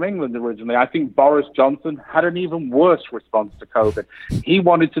 I'm from England originally. I think Boris Johnson had an even worse response to COVID. He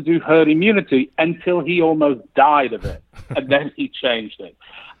wanted to do herd immunity until he almost died of it, and then he changed it.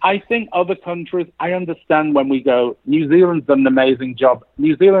 I think other countries, I understand when we go, New Zealand's done an amazing job.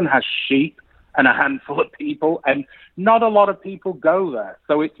 New Zealand has sheep and a handful of people, and not a lot of people go there.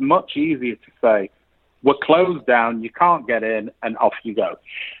 So it's much easier to say, we're closed down, you can't get in, and off you go.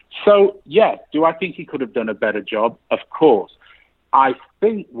 So, yes, do I think he could have done a better job? Of course. I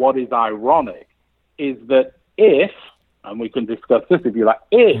think what is ironic is that if, and we can discuss this if you like,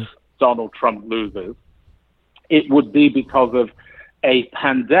 if Donald Trump loses, it would be because of a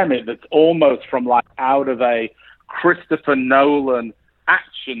pandemic that's almost from like out of a Christopher Nolan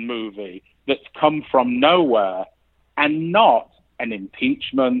action movie that's come from nowhere, and not an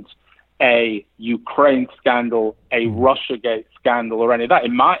impeachment, a Ukraine scandal, a Russiagate scandal, or any of that.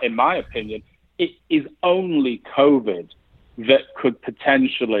 In my opinion, it is only COVID that could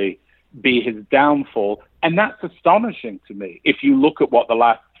potentially be his downfall. And that's astonishing to me if you look at what the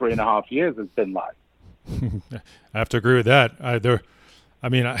last 3.5 years has been like. I have to agree with that.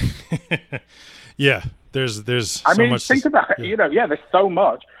 Yeah, there's so much. Think about it. There's so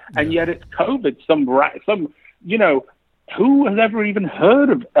much, and yet it's COVID. Who has ever even heard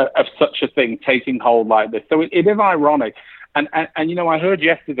of such a thing taking hold like this? So it is ironic. And I heard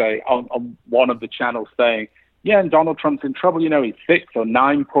yesterday on one of the channels saying, and Donald Trump's in trouble. He's 6 or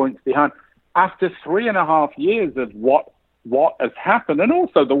 9 points behind. After 3.5 years of what has happened, and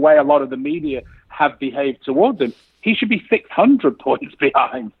also the way a lot of the media have behaved towards him, he should be 600 points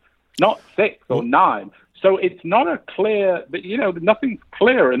behind, not 6 or 9. So it's not a clear, nothing's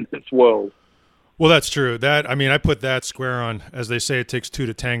clear in this world. Well, that's true. I put that square on, as they say, it takes two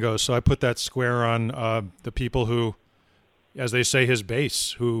to tango. So I put that square on the people who, as they say, his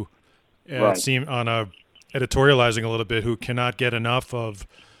base, who seem on editorializing a little bit, who cannot get enough of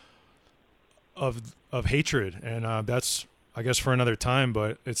hatred, and that's, I guess, for another time.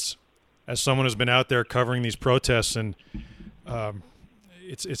 But it's, as someone who's been out there covering these protests, and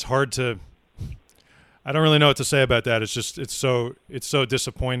it's hard to. I don't really know what to say about that. It's just it's so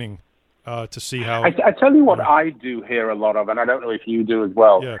disappointing to see how. I tell you what I do hear a lot of, and I don't know if you do as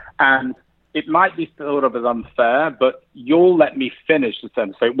well. Yeah. And it might be thought of as unfair, but you'll let me finish the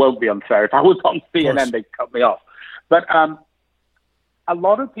sentence, so it won't be unfair. If I was on CNN, they'd cut me off. But a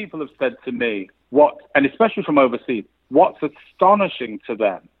lot of people have said to me, and especially from overseas, what's astonishing to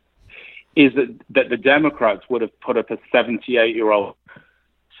them is that the Democrats would have put up a 78-year-old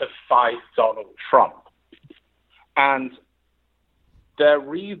to fight Donald Trump. And their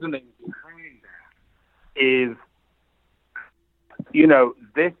reasoning behind that is,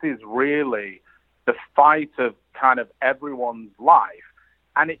 this is really the fight of kind of everyone's life,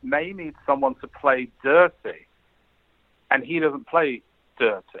 and it may need someone to play dirty, and he doesn't play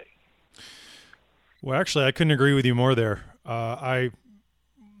dirty. Well, actually, I couldn't agree with you more there. I'm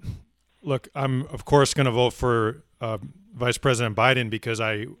of course going to vote for Vice President Biden because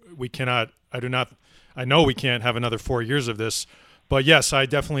I know we can't have another 4 years of this. But yes, I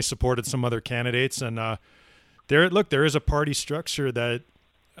definitely supported some other candidates, and there is a party structure that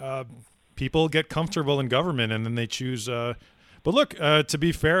people get comfortable in government, and then they choose. But look, to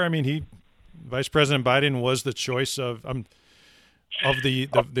be fair, Vice President Biden was the choice of the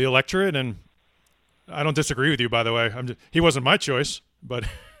electorate, and I don't disagree with you, by the way. He wasn't my choice, but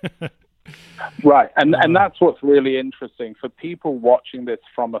right, and that's what's really interesting for people watching this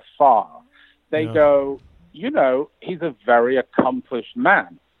from afar. They go, he's a very accomplished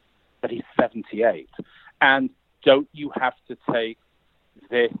man, but he's 78. And don't you have to take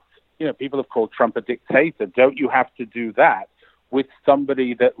this, people have called Trump a dictator. Don't you have to do that with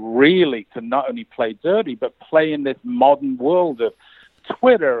somebody that really can not only play dirty, but play in this modern world of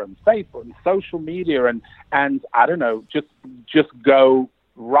Twitter and Facebook and social media and I don't know, just go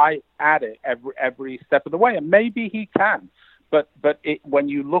right at it every step of the way, and maybe he can. But when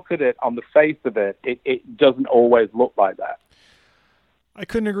you look at it on the face of it, it doesn't always look like that. I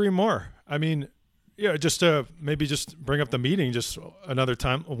couldn't agree more. I mean, yeah, just to maybe just bring up the meeting just another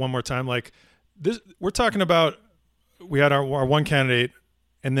time, one more time. Like this, we're talking about. We had our one candidate,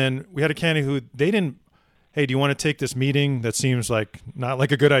 and then we had a candidate who they didn't. Hey, do you want to take this meeting? That seems like not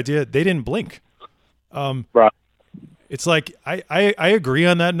like a good idea. They didn't blink. Right. It's like I agree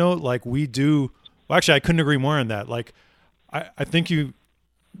on that note. Like we do. Well, actually, I couldn't agree more on that. Like I think you.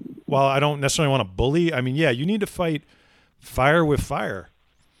 While I don't necessarily want to bully, I mean, yeah, you need to fight fire with fire.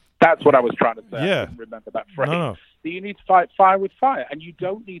 That's what I was trying to say. Yeah. I didn't remember that phrase. No. So you need to fight fire with fire, and you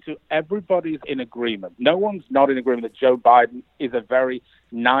don't need to. Everybody's in agreement. No one's not in agreement that Joe Biden is a very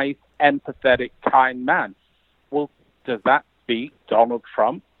nice, empathetic, kind man. Well, does that beat Donald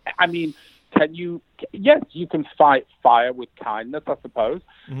Trump? I mean, can you? Yes, you can fight fire with kindness, I suppose.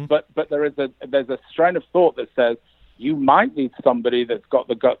 Mm-hmm. But there's a strain of thought that says you might need somebody that's got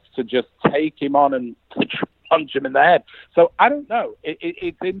the guts to just take him on and punch him in the head. So I don't know.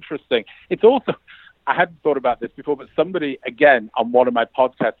 It's interesting. It's also, I hadn't thought about this before, but somebody, again, on one of my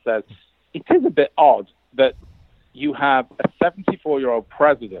podcasts says, it is a bit odd that you have a 74-year-old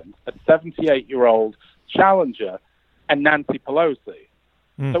president, a 78-year-old challenger, and Nancy Pelosi.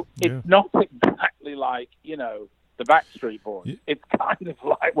 So it's not exactly like, the Backstreet Boys. It's kind of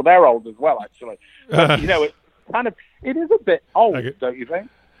like, well, they're old as well, actually. But, it is a bit old, don't you think?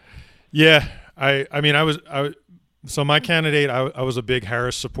 Yeah. I mean, so my candidate, I was a big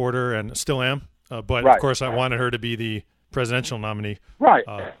Harris supporter and still am, but of course I wanted her to be the presidential nominee. Right.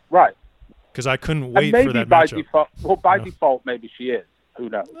 Because I couldn't wait for that matchup. By default, maybe she is. Who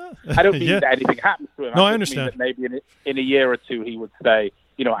knows? I don't mean that anything happens to him. No, I understand. That maybe in a year or two he would say,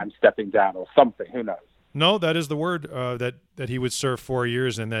 I'm stepping down or something. Who knows? No, that is the word, that he would serve 4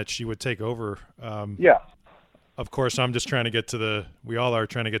 years and that she would take over. Yeah. Of course, I'm just trying to get to we all are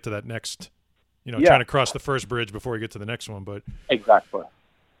trying to get to that next, trying to cross the first bridge before we get to the next one. But exactly.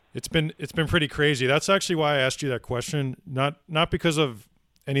 It's been pretty crazy. That's actually why I asked you that question. Not because of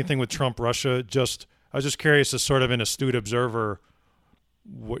anything with Trump, Russia. I was just curious as sort of an astute observer,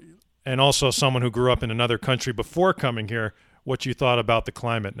 and also someone who grew up in another country before coming here, what you thought about the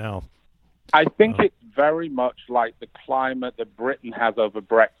climate now. I think it's very much like the climate that Britain has over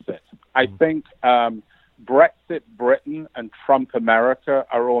Brexit. I think Brexit Britain and Trump America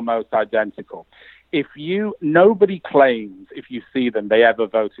are almost identical. Nobody claims, if you see them, they ever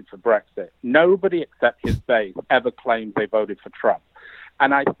voted for Brexit. Nobody except his base ever claims they voted for Trump.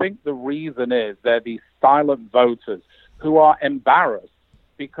 And I think the reason is they're these silent voters who are embarrassed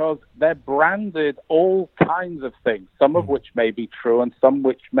because they're branded all kinds of things, some of which may be true and some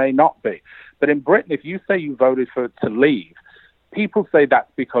which may not be. But in Britain, if you say you voted to leave, people say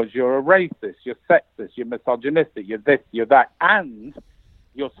that's because you're a racist, you're sexist, you're misogynistic, you're this, you're that, and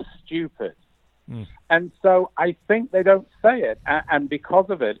you're stupid. And so I think they don't say it. And because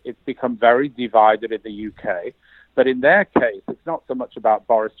of it, it's become very divided in the UK. But in their case, it's not so much about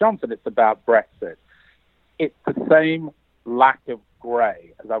Boris Johnson, it's about Brexit. It's the same lack of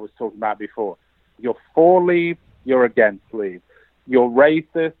grey, as I was talking about before. You're for leave, you're against leave. You're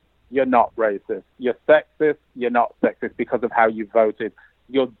racist, you're not racist. You're sexist, you're not sexist because of how you voted.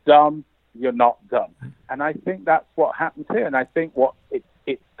 You're dumb, you're not dumb. And I think that's what happens here. And I think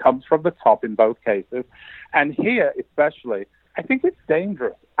it comes from the top in both cases. And here, especially, I think it's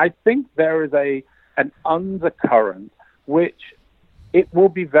dangerous. I think there is an undercurrent which it will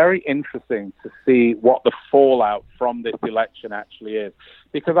be very interesting to see what the fallout from this election actually is.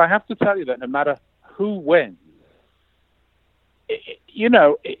 Because I have to tell you that no matter who wins,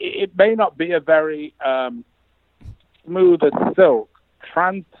 it may not be a very smooth as silk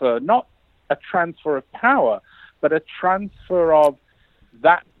transfer, not a transfer of power, but a transfer of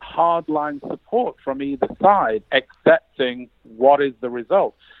that hardline support from either side, accepting what is the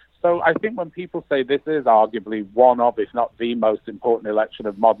result. So I think when people say this is arguably one of, if not the most important election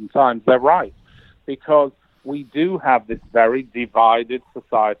of modern times, they're right. Because we do have this very divided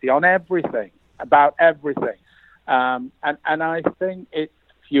society on everything, about everything. And I think it's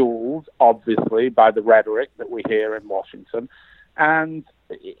fueled, obviously, by the rhetoric that we hear in Washington. And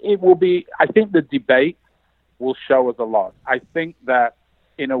it will be, I think the debate will show us a lot. I think that,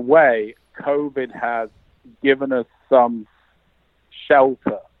 in a way, COVID has given us some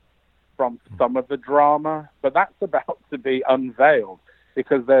shelter from some of the drama, but that's about to be unveiled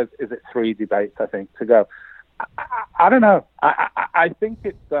because is it 3 debates, I think, to go. I don't know. I think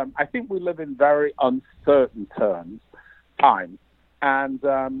it's. I think we live in very uncertain times, and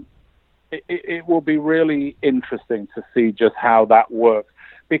it will be really interesting to see just how that works.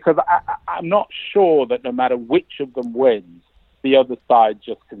 because I'm not sure that no matter which of them wins, the other side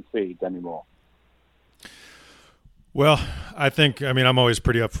just concedes anymore. Well, I'm always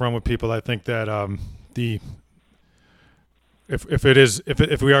pretty upfront with people. I think that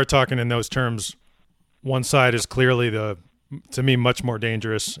if we are talking in those terms, one side is clearly to me much more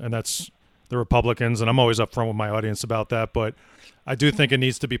dangerous, and that's the Republicans. And I'm always upfront with my audience about that. But I do think it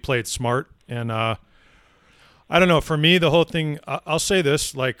needs to be played smart. And I don't know. For me, the whole thing. I'll say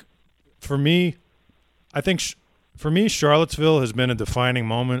this: like, for me, I think. For me, Charlottesville has been a defining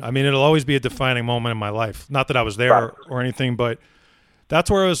moment. I mean, it'll always be a defining moment in my life. Not that I was there or anything, but that's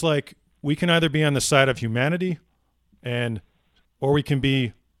where I was like, we can either be on the side of humanity, or we can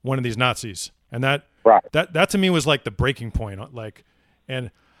be one of these Nazis. And that to me was like the breaking point. Like, and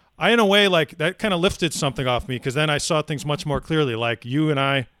I, in a way, like that kind of lifted something off me, because then I saw things much more clearly. Like, you and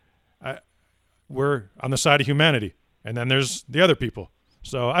I we're on the side of humanity, and then there's the other people.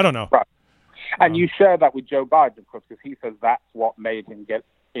 So I don't know. Right. And you share that with Joe Biden, of course, because he says that's what made him get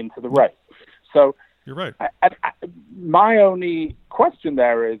into the race. So you're right. My only question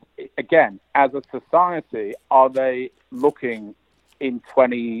there is, again, as a society, are they looking in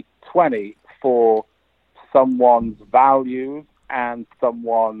 2020 for someone's values and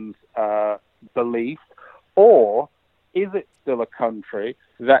someone's beliefs, or is it still a country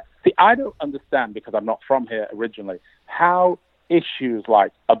that, see, I don't understand, because I'm not from here originally, how issues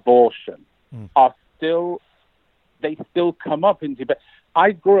like abortion are still come up in debate.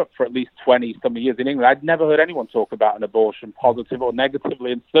 I grew up for at least 20-some years in England. I'd never heard anyone talk about an abortion positive or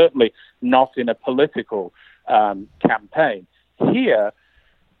negatively, and certainly not in a political campaign. Here,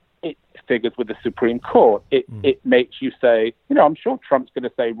 it figures with the Supreme Court. It makes you say, I'm sure Trump's going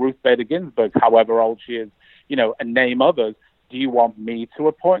to say Ruth Bader Ginsburg, however old she is, and name others. Do you want me to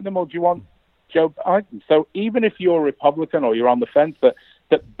appoint them, or do you want Joe Biden? So even if you're a Republican or you're on the fence that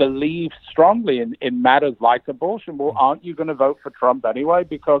believes strongly in matters like abortion, well, aren't you going to vote for Trump anyway,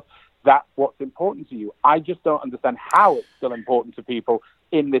 because that's what's important to you? I just don't understand how it's still important to people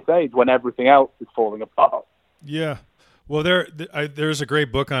in this age when everything else is falling apart. Yeah. Well, there's a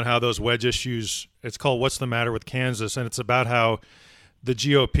great book on how those wedge issues, it's called What's the Matter with Kansas, and it's about how the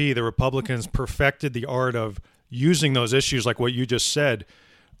GOP, the Republicans, perfected the art of using those issues, like what you just said,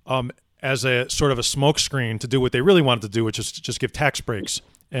 as a sort of a smokescreen to do what they really wanted to do, which is to just give tax breaks.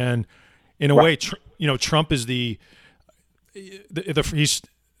 And in a way, Trump is he's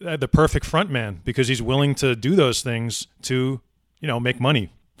the perfect front man, because he's willing to do those things to, make money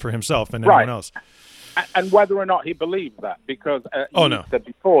for himself and everyone else. And whether or not he believes that, because no. said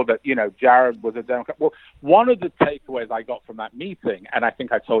before that, Jared was a Democrat. Well, one of the takeaways I got from that meeting, and I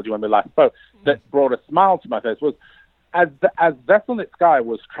think I told you when we last spoke, that brought a smile to my face was, as Veselnitskaya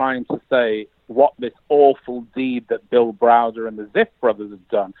was trying to say what this awful deed that Bill Browder and the Ziff brothers had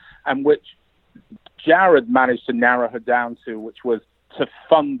done, and which Jared managed to narrow her down to, which was to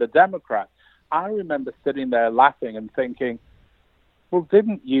fund the Democrats, I remember sitting there laughing and thinking, well,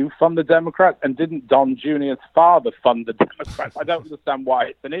 didn't you fund the Democrats? And didn't Don Jr.'s father fund the Democrats? I don't understand why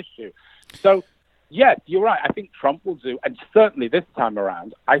it's an issue. So, yes, you're right. I think Trump will do, and certainly this time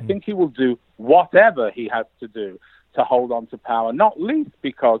around, I think he will do whatever he has to do to hold on to power, not least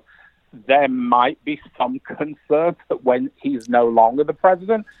because there might be some concern that when he's no longer the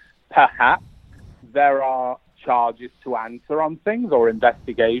president, perhaps there are charges to answer on things or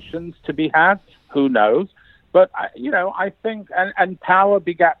investigations to be had. Who knows? But, I think, and power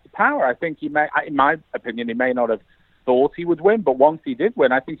begats power. I think he may, in my opinion, he may not have thought he would win, but once he did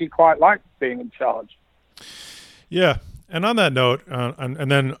win, I think he quite liked being in charge. Yeah. And on that note,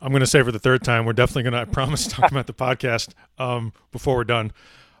 and then I'm going to say for the third time, we're definitely going to, I promise, talk about the podcast before we're done.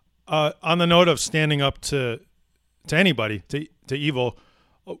 On the note of standing up to anybody, to evil,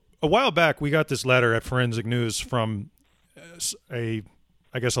 a while back we got this letter at Forensic News from a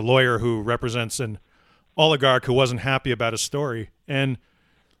lawyer who represents an oligarch who wasn't happy about his story. And,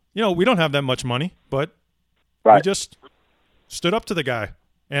 we don't have that much money, but we just stood up to the guy.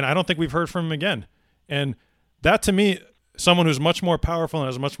 And I don't think we've heard from him again. And that, to me, someone who's much more powerful and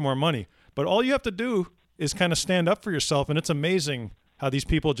has much more money. But all you have to do is kind of stand up for yourself, and it's amazing how these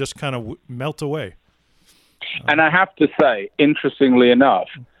people just kind of melt away. And I have to say, interestingly enough,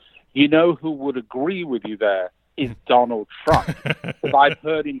 who would agree with you there is Donald Trump, because I've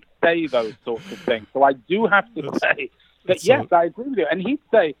heard him say those sorts of things. So I do have to say that, yes, I agree with you. And he'd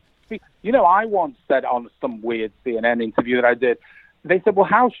say, I once said on some weird CNN interview that I did, they said, well,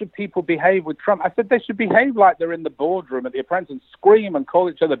 how should people behave with Trump? I said, they should behave like they're in the boardroom at The Apprentice and scream and call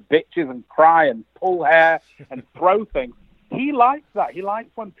each other bitches and cry and pull hair and throw things. He likes that. He likes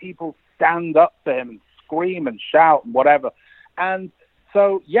when people stand up to him and scream and shout and whatever. And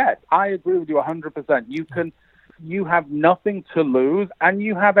So, yes, I agree with you 100%. You have nothing to lose and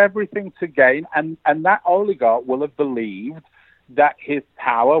you have everything to gain. And that oligarch will have believed that his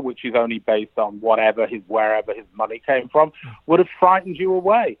power, which is only based on wherever his money came from, would have frightened you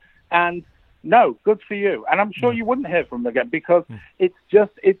away. And no, good for you. And I'm sure you wouldn't hear from him again, because it's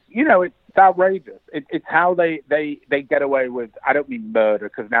outrageous. It's how they get away with, I don't mean murder,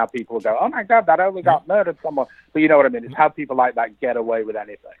 because now people go, oh my God, that oligarch murdered someone. But you know what I mean? It's how people like that get away with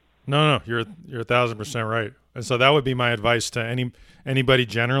anything. No, you're 1,000% right. And so that would be my advice to anybody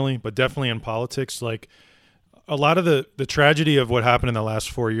generally, but definitely in politics. Like, a lot of the tragedy of what happened in the last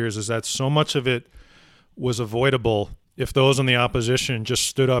 4 years is that so much of it was avoidable if those in the opposition just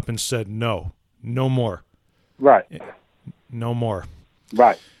stood up and said, no more. Right. No more.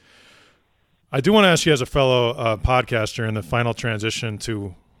 Right. I do want to ask you, as a fellow podcaster, in the final transition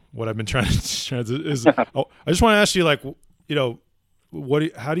to what I've been trying to is, I just want to ask you, like, you know,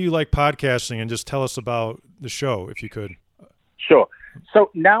 how do you like podcasting, and just tell us about the show, if you could. Sure.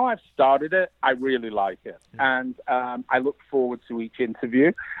 So now I've started it, I really like it. And I look forward to each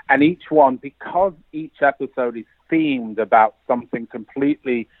interview, and each one, because each episode is themed about something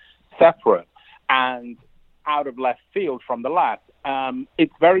completely separate and out of left field from the last.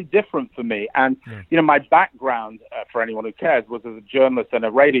 It's very different for me. And, you know, my background, for anyone who cares, was as a journalist and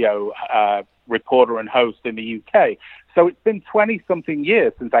a radio reporter and host in the UK. So it's been 20-something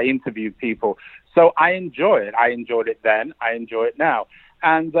years since I interviewed people. So I enjoy it. I enjoyed it then. I enjoy it now.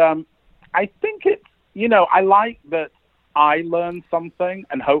 And I think it's, you know, I like that I learn something,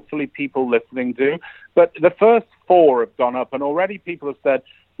 and hopefully people listening do. But the first 4 have gone up, and already people have said,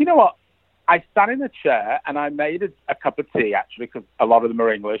 you know what? I sat in a chair and I made a cup of tea, actually, because a lot of them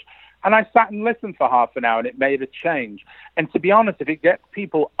are English. And I sat and listened for half an hour, and it made a change. And to be honest, if it gets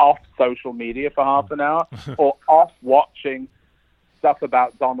people off social media for half an hour or off watching stuff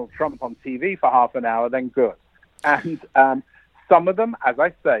about Donald Trump on TV for half an hour, then good. And some of them, as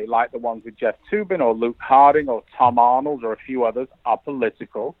I say, like the ones with Jeff Toobin or Luke Harding or Tom Arnold or a few others, are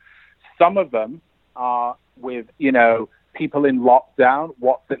political. Some of them are with, you know, people in lockdown.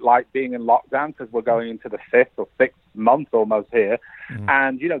 What's it like being in lockdown? Because we're going into the 5th or 6th month almost here.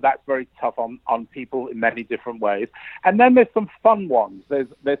 And, you know, that's very tough on people in many different ways. And then there's some fun ones. There's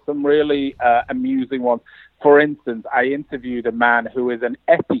some really amusing ones. For instance, I interviewed a man who is an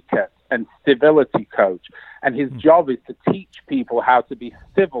etiquette and civility coach, and his job is to teach people how to be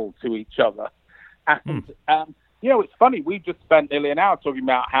civil to each other. And, you know, it's funny. We just spent nearly an hour talking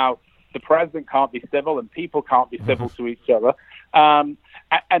about how the president can't be civil and people can't be civil to each other. And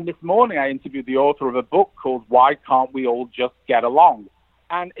this morning I interviewed the author of a book called Why Can't We All Just Get Along?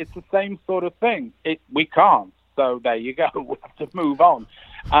 And it's the same sort of thing. We can't. So there you go. We have to move on.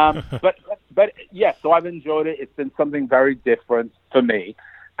 But yeah, so I've enjoyed it. It's been something very different for me.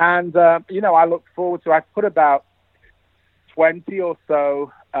 And, you know, I look forward to, I've put about 20 or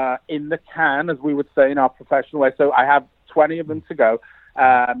so in the can, as we would say in our professional way. So I have 20 of them to go.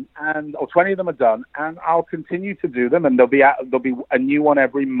 Or 20 of them are done, and I'll continue to do them, and there'll be a new one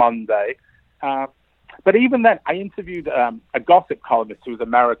every Monday. But even then, I interviewed a gossip columnist who's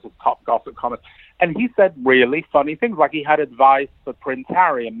America's top gossip columnist, and he said really funny things, like he had advice for Prince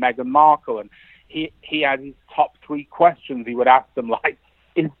Harry and Meghan Markle, and he had his top 3 questions he would ask them, like,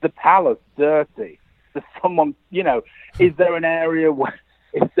 is the palace dirty? Does someone, you know, is there an area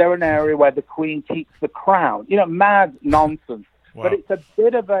where the Queen keeps the crown? You know, mad nonsense. Wow. But it's a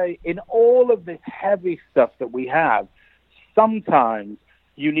bit of in all of this heavy stuff that we have, sometimes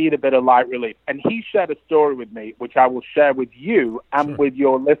you need a bit of light relief. And he shared a story with me, which I will share with you and with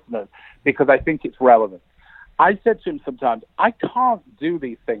your listeners, because I think it's relevant. I said to him sometimes, I can't do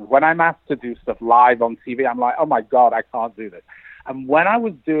these things. When I'm asked to do stuff live on TV, I'm like, oh my God, I can't do this. And when I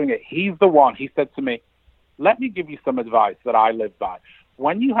was doing it, he said to me, let me give you some advice that I live by.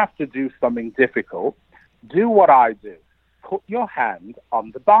 When you have to do something difficult, do what I do. Put your hand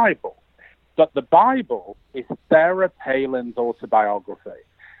on the Bible. But the Bible is Sarah Palin's autobiography.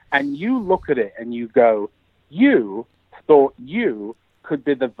 And you look at it and you go, you thought you could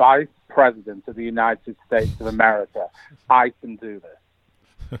be the vice president of the United States of America. I can do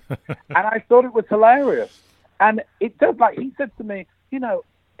this. And I thought it was hilarious. And it does, like he said to me, you know,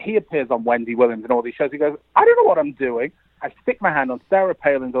 he appears on Wendy Williams and all these shows. He goes, I don't know what I'm doing. I stick my hand on Sarah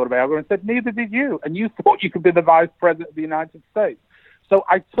Palin's autobiography and said, neither did you. And you thought you could be the vice president of the United States. So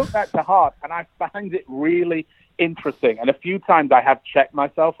I took that to heart, and I find it really interesting. And a few times I have checked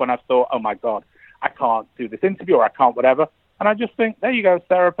myself when I've thought, oh, my God, I can't do this interview, or I can't whatever. And I just think, there you go,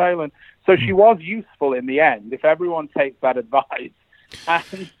 Sarah Palin. So she was useful in the end, if everyone takes that advice.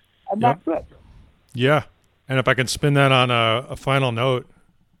 And that's it. Yeah. And if I can spin that on a final note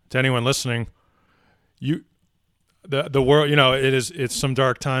to anyone listening, the world, it's some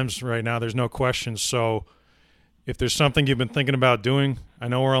dark times right now. There's no question. So if there's something you've been thinking about doing, I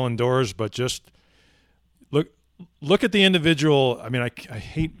know we're all indoors, but just look at the individual. I mean, I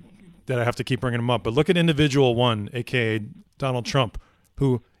hate that I have to keep bringing him up, but look at individual one, aka Donald Trump,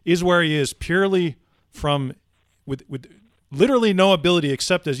 who is where he is purely from with literally no ability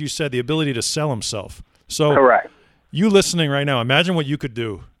except, as you said, the ability to sell himself. So correct. You listening right now, imagine what you can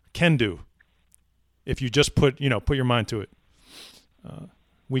do, if you just put your mind to it.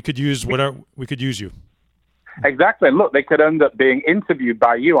 We could use you. Exactly. And look, they could end up being interviewed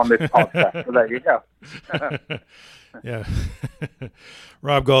by you on this podcast. So there you go. Yeah.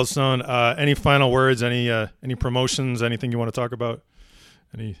 Rob Goldstone, any final words, any promotions, anything you want to talk about?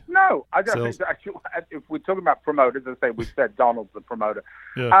 No, I don't think actually, if we're talking about promoters, as I say, we've said Donald's the promoter.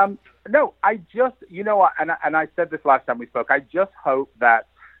 Yeah. No, I just, and I said this last time we spoke, I just hope that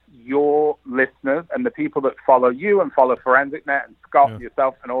your listeners and the people that follow you and follow Forensic Net and Scott,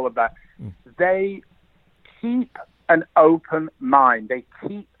 yourself, and all of that, they keep an open mind. They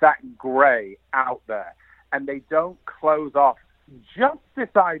keep that gray out there, and they don't close off just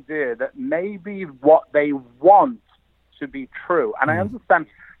this idea that maybe what they want to be true. And I understand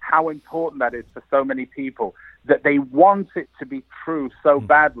how important that is for so many people, that they want it to be true so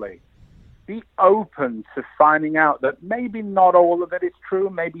badly. Be open to finding out that maybe not all of it is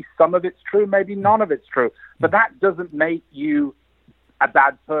true, maybe some of it's true, maybe none of it's true. But that doesn't make you a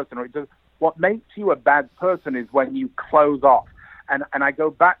bad person. What makes you a bad person is when you close off. And I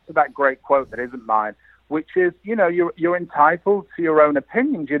go back to that great quote that isn't mine, which is, you're entitled to your own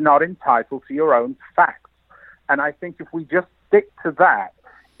opinions. You're not entitled to your own facts. And I think if we just stick to that,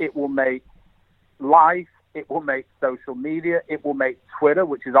 it will make life, it will make social media, it will make Twitter,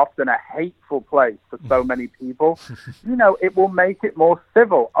 which is often a hateful place for so many people, it will make it more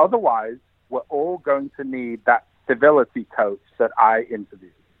civil. Otherwise, we're all going to need that civility coach that I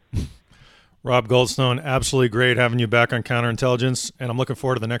interviewed. Rob Goldstone, absolutely great having you back on Counterintelligence, and I'm looking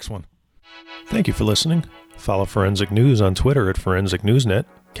forward to the next one. Thank you for listening. Follow Forensic News on Twitter at Forensic Newsnet.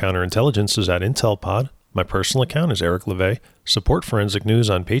 Counterintelligence is at IntelPod. My personal account is Eric LeVay. Support Forensic News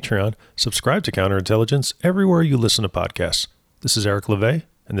on Patreon. Subscribe to Counterintelligence everywhere you listen to podcasts. This is Eric LeVay,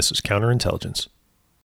 and this is Counterintelligence.